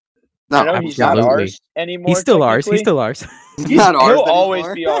Yams? No, I know he's not ours anymore. He's still ours. He's still ours. Not ours he'll always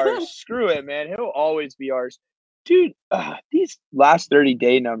be ours. Screw it, man. He'll always be ours. Dude, these last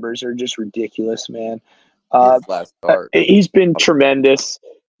 30-day numbers are just ridiculous, man. Last start. He's been tremendous,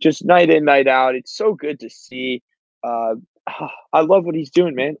 just night in, night out. It's so good to see. I love what he's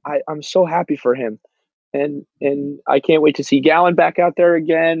doing, man. I'm so happy for him. And I can't wait to see Gallen back out there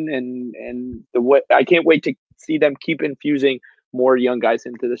again. And I can't wait to see them keep infusing more young guys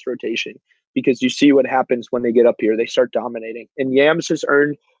into this rotation, because you see what happens when they get up here. They start dominating. And Yams has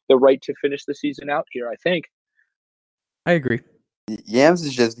earned the right to finish the season out here, I think. I agree. Yams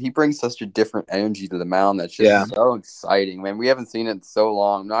he brings such a different energy to the mound that's just so exciting, man. We haven't seen it in so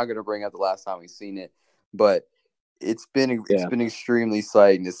long. I'm not going to bring up the last time we've seen it, but it's been extremely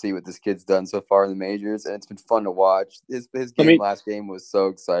exciting to see what this kid's done so far in the majors, and it's been fun to watch. His last game was so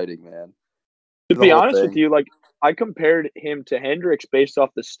exciting, man. To be honest with you, like, I compared him to Hendricks based off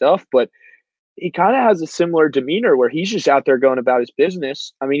the stuff, but he kind of has a similar demeanor where he's just out there going about his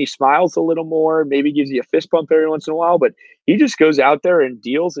business. I mean, he smiles a little more, maybe gives you a fist bump every once in a while, but he just goes out there and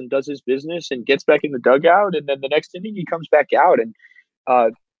deals and does his business and gets back in the dugout, and then the next inning he comes back out. And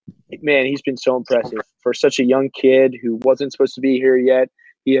man, he's been so impressive for such a young kid who wasn't supposed to be here yet.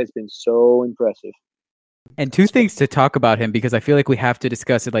 He has been so impressive. And 2 things to talk about him, because I feel like we have to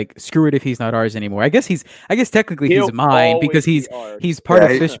discuss it. Like, screw it if he's not ours anymore. I guess technically he's mine, because he's part of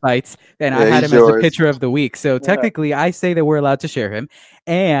Fish Bites, and I had him as the pitcher of the week. So technically, I say that we're allowed to share him.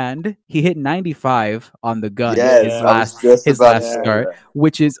 And he hit 95 on the gun his last start,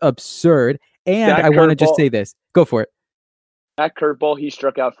 which is absurd. And I want to just say this. Go for it. That curveball he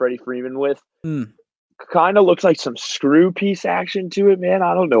struck out Freddie Freeman with kind of looks like some screw piece action to it, man.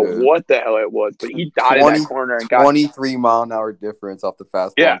 I don't know what the hell it was, but he dotted that corner and got 23-mile-an-hour difference off the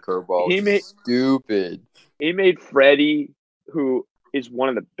fastball and curveball. Stupid. He made Freddie, who is one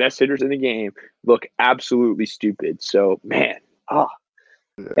of the best hitters in the game, look absolutely stupid. So, man,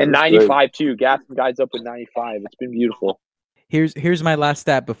 and 95 great. Too. Gassing guys up with 95. It's been beautiful. Here's my last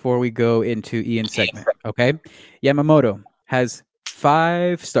stat before we go into Ian's segment. Okay, Yamamoto has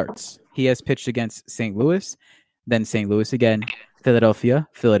 5 starts. He has pitched against St. Louis, then St. Louis again, Philadelphia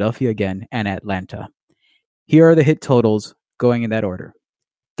again, and Atlanta. Here are the hit totals going in that order.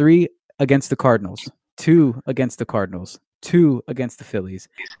 3 against the Cardinals, 2 against the Cardinals, 2 against the Phillies,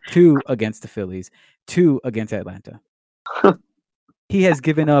 2 against the Phillies, 2 against Atlanta. He has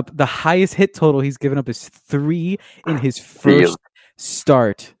given up, the highest hit total he's given up is 3 in his first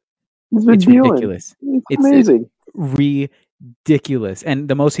start. It's ridiculous. It's amazing. Ridiculous. And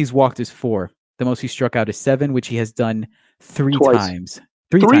the most he's walked is 4. The most he struck out is 7, which he has done 3 times.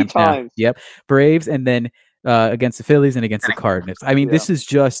 3 times now. Yep. Braves, and then against the Phillies and against the Cardinals. I mean, this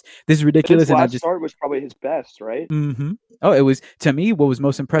is ridiculous. His last start was probably his best, right? Mm-hmm. Oh, it was, to me, what was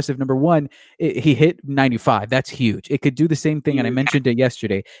most impressive. Number one, he hit 95. That's huge. It could do the same thing, and I mentioned it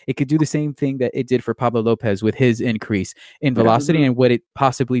yesterday. It could do the same thing that it did for Pablo Lopez with his increase in velocity and what it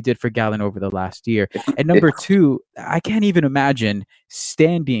possibly did for Gallen over the last year. And number two, I can't even imagine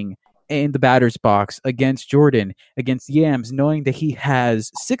standing in the batter's box against Jordan, against Yams, knowing that he has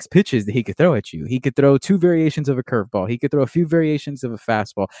 6 pitches that he could throw at you. He could throw 2 variations of a curveball. He could throw a few variations of a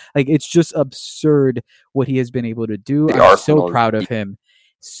fastball. Like, it's just absurd what he has been able to do. I'm so proud of him.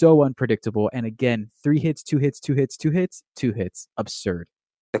 So unpredictable. And again, 3 hits, 2 hits, 2 hits, 2 hits, 2 hits. Absurd.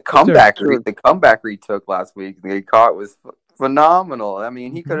 The comeback he took last week, he caught was phenomenal. I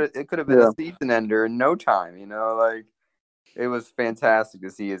mean, it could have been a season ender in no time, It was fantastic to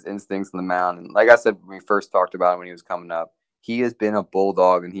see his instincts on the mound. And like I said, when we first talked about him when he was coming up, he has been a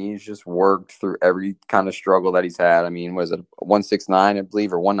bulldog, and he's just worked through every kind of struggle that he's had. I mean, was it 1.69, I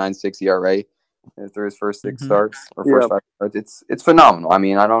believe, or 1.96 ERA through his first 6 starts or first 5 starts? It's phenomenal. I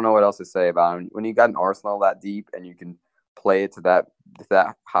mean, I don't know what else to say about him. When you got an arsenal that deep and you can play it to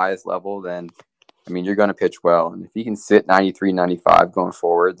that highest level, then I mean, you're going to pitch well. And if he can sit 93, 95 going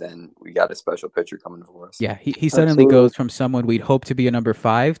forward, then we got a special pitcher coming for us. Yeah, he suddenly goes from someone we'd hope to be a number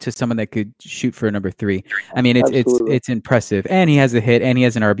 5 to someone that could shoot for a number 3. I mean, it's impressive. And he has a hit and he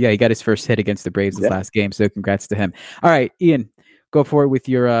has an RBI. He got his first hit against the Braves this last game, so congrats to him. All right, Ian, go for it with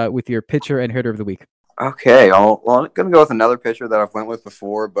your pitcher and hitter of the week. Okay, I'm going to go with another pitcher that I've went with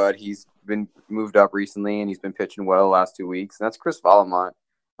before, but he's been moved up recently and he's been pitching well the last 2 weeks, and that's Chris Vallimont.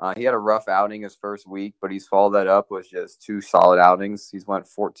 He had a rough outing his first week, but he's followed that up with just 2 solid outings. He's went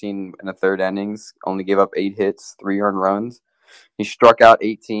 14 and a third innings, only gave up 8 hits, 3 earned runs. He struck out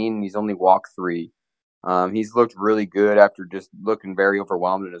 18, and he's only walked 3. He's looked really good after just looking very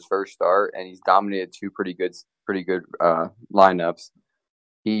overwhelmed in his first start, and he's dominated 2 pretty good lineups.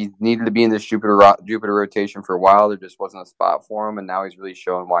 He needed to be in this Jupiter rotation for a while. There just wasn't a spot for him, and now he's really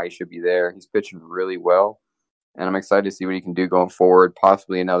showing why he should be there. He's pitching really well. And I'm excited to see what he can do going forward,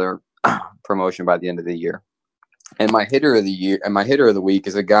 possibly another promotion by the end of the year. And my hitter of the week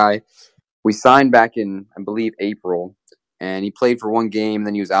is a guy we signed back in, I believe, April. And he played for 1 game,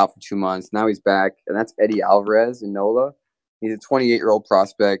 then he was out for 2 months. Now he's back, and that's Eddie Alvarez in NOLA. He's a 28-year-old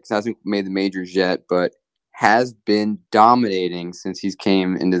prospect. Hasn't made the majors yet, but has been dominating since he's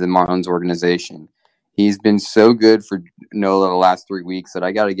came into the Marlins organization. He's been so good for NOLA the last 3 weeks that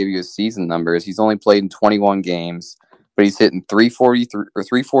I got to give you his season numbers. He's only played in 21 games, but he's hitting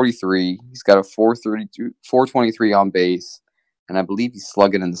 343. He's got a 423 on base, and I believe he's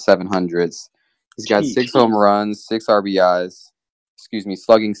slugging in the 700s. He's got 6 home runs, 6 RBIs.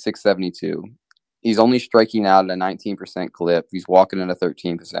 Slugging 672. He's only striking out at a 19% clip. He's walking at a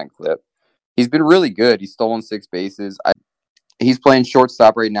 13% clip. He's been really good. He's stolen 6 bases. He's playing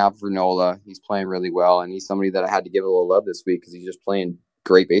shortstop right now for NOLA. He's playing really well, and he's somebody that I had to give a little love this week because he's just playing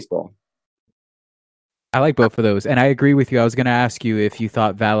great baseball. I like both of those, and I agree with you. I was going to ask you if you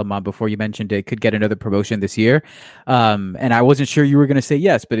thought Vallimont, before you mentioned it, could get another promotion this year, and I wasn't sure you were going to say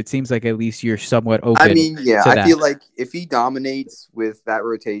yes, but it seems like at least you're somewhat open. I mean, yeah, I feel like if he dominates with that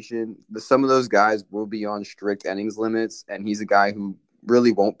rotation, some of those guys will be on strict innings limits, and he's a guy who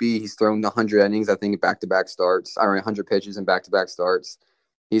really won't be. He's thrown 100 innings, I think, back-to-back starts. 100 pitches in back-to-back starts.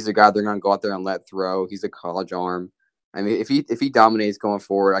 He's a guy they're going to go out there and let throw. He's a college arm. I mean, if he dominates going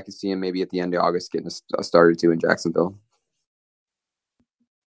forward, I can see him maybe at the end of August getting a start or 2 in Jacksonville.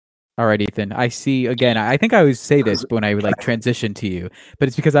 All right, Ethan. I see, again, I think I always say this when I would transition to you, but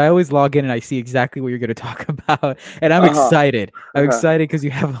it's because I always log in and I see exactly what you're going to talk about, and I'm excited. I'm excited because you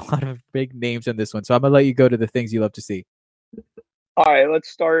have a lot of big names on this one, so I'm going to let you go to the things you love to see. All right, let's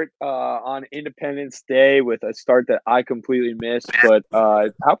start on Independence Day with a start that I completely missed. But how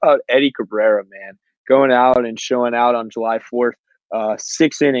about Eddie Cabrera, man? Going out and showing out on July 4th.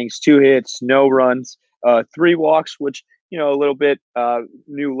 6 innings, 2 hits, no runs, 3 walks, which, a little bit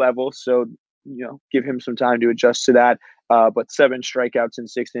new level. So, give him some time to adjust to that. But 7 strikeouts in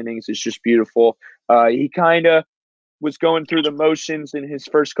 6 innings is just beautiful. He kind of was going through the motions in his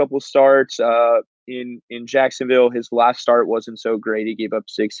first couple starts. In Jacksonville, his last start wasn't so great. He gave up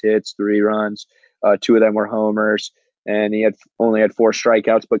 6 hits, 3 runs, 2 of them were homers, and he only had 4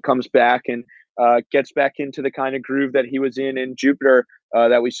 strikeouts. But comes back and gets back into the kind of groove that he was in Jupiter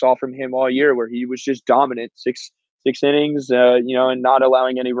that we saw from him all year, where he was just dominant. Six innings, and not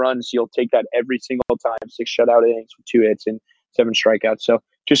allowing any runs. You'll take that every single time. 6 shutout innings with 2 hits and 7 strikeouts. So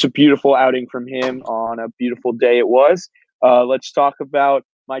just a beautiful outing from him on a beautiful day it was. Let's talk about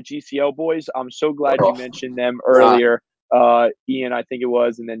my GCL boys. I'm so glad you mentioned them earlier. Ian, I think it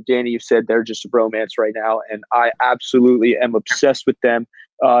was, and then Danny, you said they're just a bromance right now, and I absolutely am obsessed with them.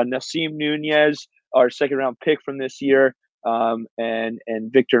 Nasim Nunez, our 2nd-round pick from this year,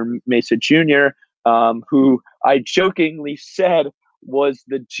 and Victor Mesa Jr., who I jokingly said was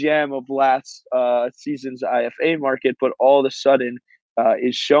the gem of last season's IFA market, but all of a sudden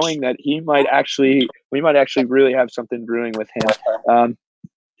is showing that we might actually really have something brewing with him.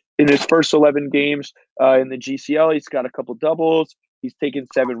 In his first 11 games in the GCL, he's got a couple doubles. He's taken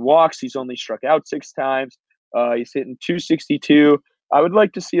 7 walks. He's only struck out 6 times. He's hitting .262. I would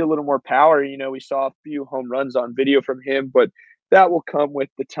like to see a little more power. We saw a few home runs on video from him, but that will come with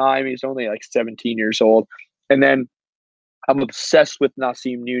the time. He's only 17 years old. And then I'm obsessed with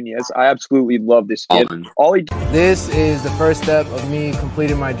Nasim Nunez. I absolutely love this kid. This is the first step of me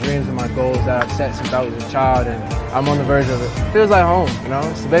completing my dreams and my goals that I've set since I was a child, and I'm on the verge of it. It feels like home,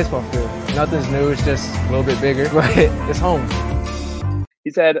 It's the baseball field. Nothing's new. It's just a little bit bigger, but it's home.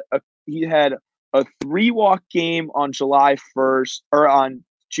 He had a 3-walk game on July 1st, or on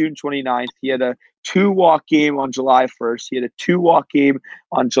June 29th. He had a 2-walk game on July 1st. He had a 2-walk game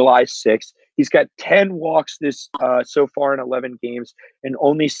on July 6th. He's got 10 walks this so far in 11 games and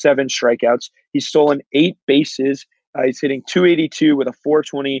only 7 strikeouts. He's stolen 8 bases. He's hitting 282 with a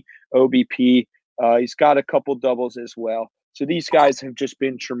 420 OBP. He's got a couple doubles as well. So these guys have just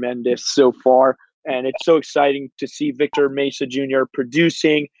been tremendous so far. And it's so exciting to see Victor Mesa Jr.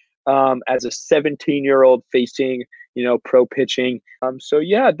 producing as a 17-year-old facing, pro pitching. So,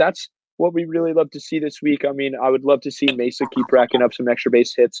 yeah, that's what we really love to see this week. I mean, I would love to see Mesa keep racking up some extra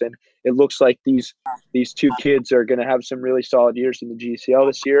base hits. And it looks like these 2 kids are going to have some really solid years in the GCL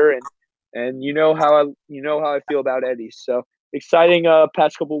this year. And you know how I feel about Eddie. So exciting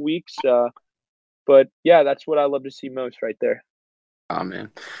past couple of weeks. But, yeah, that's what I love to see most right there. Oh,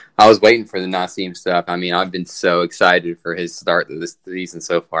 man. I was waiting for the Nasim stuff. I mean, I've been so excited for his start of this season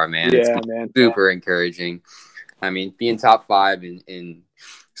so far, man. Yeah, it's been super encouraging. I mean, being top 5 in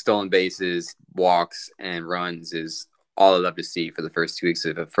stolen bases, walks, and runs is all I love to see for the first 2 weeks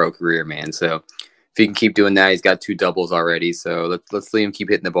of a pro career, man. So if he can keep doing that, he's got 2 doubles already. So let's let him keep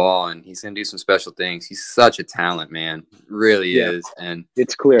hitting the ball, and he's going to do some special things. He's such a talent, man. Really is. And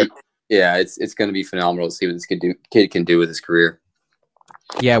it's clear. It's going to be phenomenal to see what this kid can do with his career.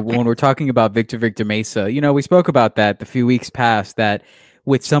 Yeah, when we're talking about Victor Mesa, we spoke about that the few weeks past, that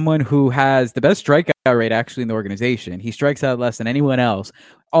with someone who has the best strikeout rate actually in the organization, he strikes out less than anyone else.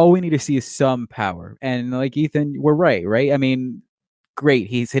 All we need to see is some power. And like Ethan, we're right? I mean, great,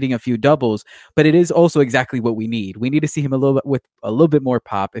 he's hitting a few doubles, but it is also exactly what we need. We need to see him with a little bit more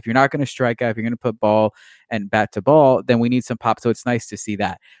pop. If you're not going to strike out, if you're going to put ball and bat to ball, then we need some pop. So it's nice to see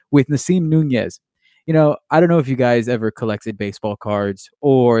that. With Nasim Nunez, I don't know if you guys ever collected baseball cards,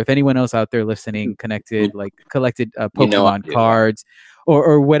 or if anyone else out there listening collected Pokemon cards,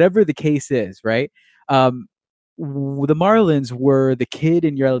 or whatever the case is, right? The Marlins were the kid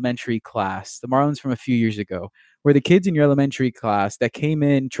in your elementary class. The Marlins from a few years ago were the kids in your elementary class that came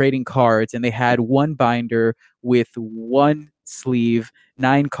in trading cards, and they had one binder with one sleeve,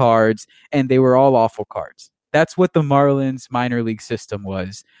 9 cards, and they were all awful cards. That's what the Marlins minor league system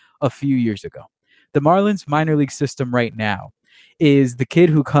was a few years ago. The Marlins minor league system right now is the kid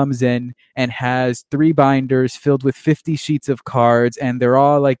who comes in and has 3 binders filled with 50 sheets of cards, and they're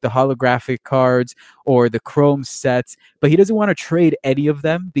all like the holographic cards or the chrome sets, but he doesn't want to trade any of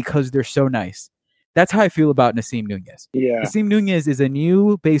them because they're so nice. That's how I feel about Nasim Nunez. Yeah. Nasim Nunez is a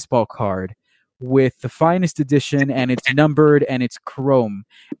new baseball card with the finest edition, and it's numbered and it's chrome.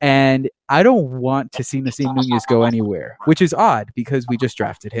 And I don't want to see Nasim Nunez go anywhere, which is odd because we just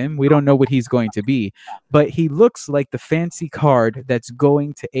drafted him. We don't know what he's going to be, but he looks like the fancy card that's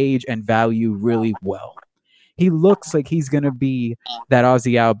going to age and value really well. He looks like he's going to be that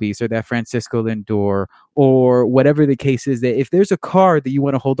Ozzy Albies or that Francisco Lindor or whatever the case is, that if there's a card that you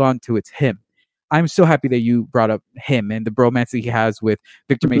want to hold on to, it's him. I'm so happy that you brought up him and the bromance that he has with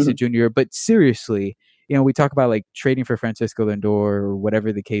Victor Mesa Jr. But seriously, we talk about like trading for Francisco Lindor or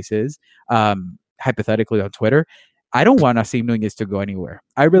whatever the case is, hypothetically on Twitter. I don't want Nasim Nunez to go anywhere.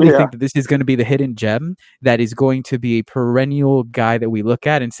 I really think that this is going to be the hidden gem that is going to be a perennial guy that we look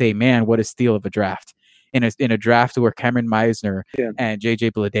at and say, man, what a steal of a draft. In a draft where Cameron Meisner and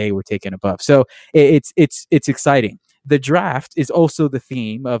JJ Bleday were taken above. So it's exciting. The draft is also the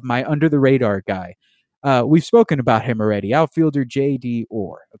theme of my under the radar guy. We've spoken about him already, outfielder J.D.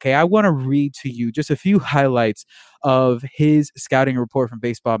 Orr. Okay, I want to read to you just a few highlights of his scouting report from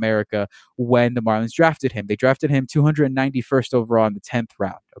Baseball America when the Marlins drafted him. They drafted him 291st overall in the 10th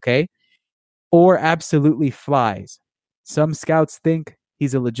round. Okay, Orr absolutely flies. Some scouts think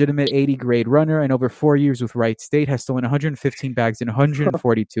he's a legitimate 80 grade runner, and over 4 years with Wright State has stolen 115 bags in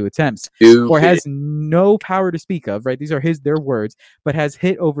 142 attempts. Or has no power to speak of, right? These are their words, but has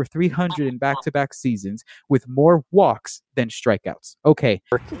hit over 300 in back-to-back seasons with more walks than strikeouts. Okay.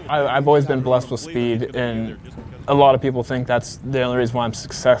 I've always been blessed with speed, and a lot of people think that's the only reason why I'm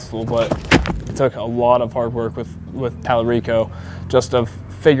successful, but it took a lot of hard work with Tallarico just of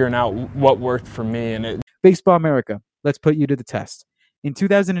figuring out what worked for me. And Baseball America, let's put you to the test. In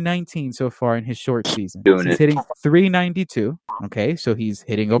 2019, so far in his short season, he's hitting 392. Okay, so he's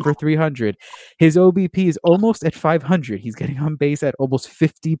hitting over 300. His OBP is almost at 500. He's getting on base at almost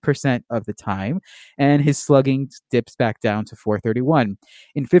 50% of the time, and his slugging dips back down to 431.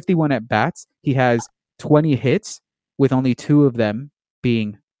 In 51 at bats, he has 20 hits, with only 2 of them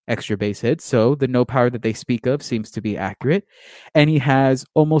being extra base hits. So the no power that they speak of seems to be accurate, and he has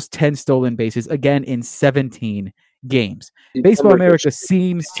almost 10 stolen bases again in 17 games. Baseball America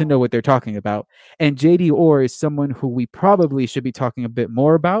seems to know what they're talking about, and JD Orr is someone who we probably should be talking a bit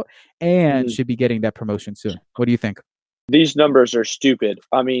more about and should be getting that promotion soon. What do you think? These numbers are stupid.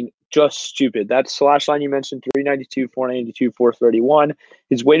 I mean, just stupid. That slash line you mentioned, 392, 492, 431.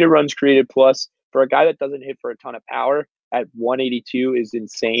 His weighted runs created plus for a guy that doesn't hit for a ton of power at 182 is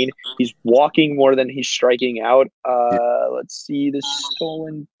insane. He's walking more than he's striking out. Let's see the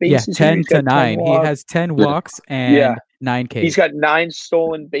stolen bases. Yeah, 10 to 9. He has 10 walks and 9 Ks. He's got 9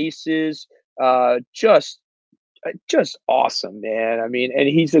 stolen bases. Just awesome, man. I mean, and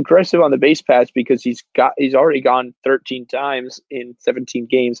he's aggressive on the base pass because he's already gone 13 times in 17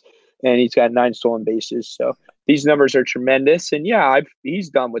 games, and he's got 9 stolen bases. So these numbers are tremendous. And he's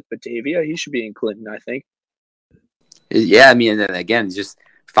done with Batavia. He should be in Clinton, I think. Yeah, I mean, and then again, just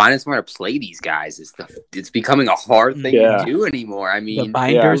finding somewhere to play these guys it's becoming a hard thing to do anymore. I mean, the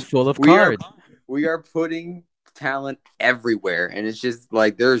binder's full of cards. We are putting talent everywhere, and it's just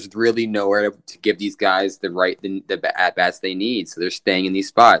like there's really nowhere to give these guys the at bats they need, so they're staying in these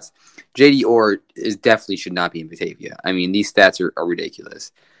spots. JD Orr definitely should not be in Batavia. I mean, these stats are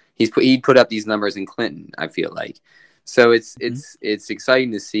ridiculous. He'd put up these numbers in Clinton, I feel like. So it's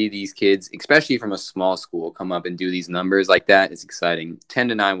exciting to see these kids, especially from a small school, come up and do these numbers like that. It's exciting. 10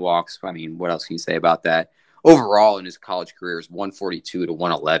 to 9 walks. I mean, what else can you say about that? Overall, in his college career, is 142 to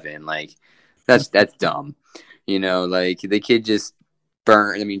 111. Like that's dumb. You know, like the kid just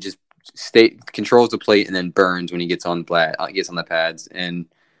controls the plate and then burns when he gets on the pads. And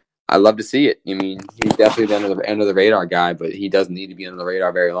I love to see it. I mean, he's definitely the end of the radar guy, but he doesn't need to be under the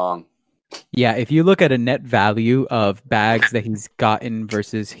radar very long. Yeah, if you look at a net value of bags that he's gotten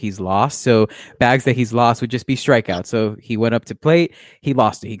versus he's lost, so bags that he's lost would just be strikeouts. So he went up to plate, he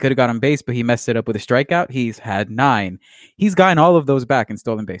lost it. He could have got on base, but he messed it up with a strikeout. He's had 9. He's gotten all of those back in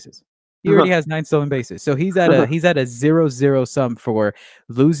stolen bases. He already has 9 stolen bases. So he's at a 0-0 sum for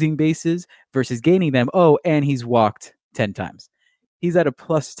losing bases versus gaining them. Oh, and he's walked 10 times. He's at a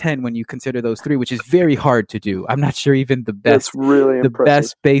plus 10 when you consider those 3, which is very hard to do. I'm not sure even the best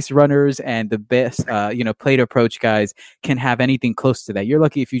base runners and the best plate approach guys can have anything close to that. You're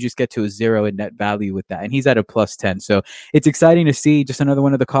lucky if you just get to a 0 in net value with that. And he's at a plus 10. So it's exciting to see just another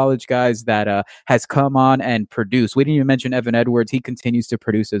one of the college guys that has come on and produced. We didn't even mention Evan Edwards. He continues to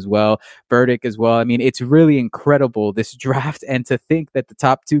produce as well. Burdick as well. I mean, it's really incredible, this draft, and to think that the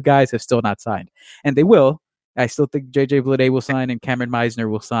top 2 guys have still not signed. And they will. I still think JJ Bleday will sign and Cameron Meisner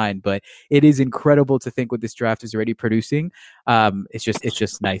will sign, but it is incredible to think what this draft is already producing. It's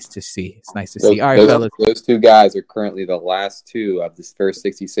just nice to see. It's nice to see. All right, fellas. Those 2 guys are currently the last 2 of this first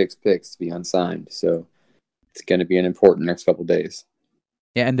 66 picks to be unsigned, so it's going to be an important next couple of days.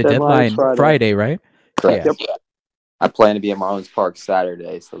 Yeah, and the deadline Friday, right? Correct. Yeah. Yep. I plan to be at Marlins Park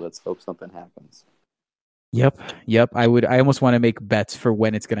Saturday, so let's hope something happens. Yep. I almost want to make bets for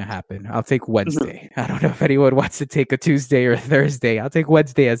when it's going to happen. I'll take Wednesday. I don't know if anyone wants to take a Tuesday or a Thursday. I'll take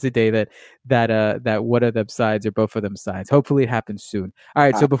Wednesday as the day that one of them sides or both of them sides. Hopefully it happens soon. All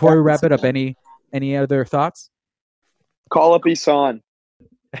right. So before we wrap it up, any other thoughts? Call up Isan.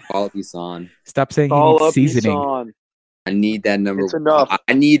 Call up Isan. Stop saying he needs seasoning. Isan. I need that number. It's enough.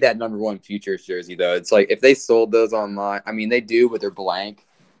 I need that number 1 futures jersey though. It's like if they sold those online, I mean they do, but they're blank.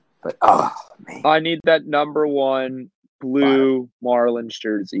 But man, I need that number 1 blue Marlins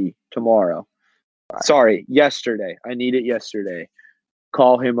jersey tomorrow. Sorry, yesterday. I need it yesterday.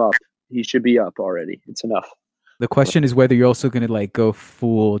 Call him up. He should be up already. It's enough. The question is whether you're also going to go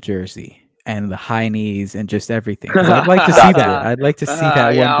full jersey and the high knees and just everything. I'd like to see that. I'd like to see that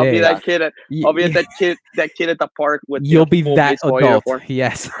one day. I'll be that kid. I'll be that kid at the park with. You'll be that adult. Uniform.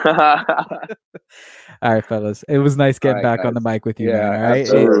 Yes. All right, fellas. It was nice getting back on the mic with you, man. All right.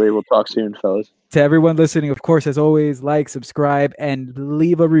 Absolutely. We'll talk soon, fellas. To everyone listening, of course, as always, like, subscribe, and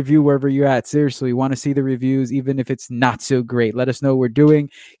leave a review wherever you're at. Seriously, we want to see the reviews, even if it's not so great. Let us know what we're doing.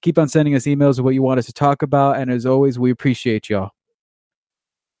 Keep on sending us emails of what you want us to talk about. And as always, we appreciate y'all.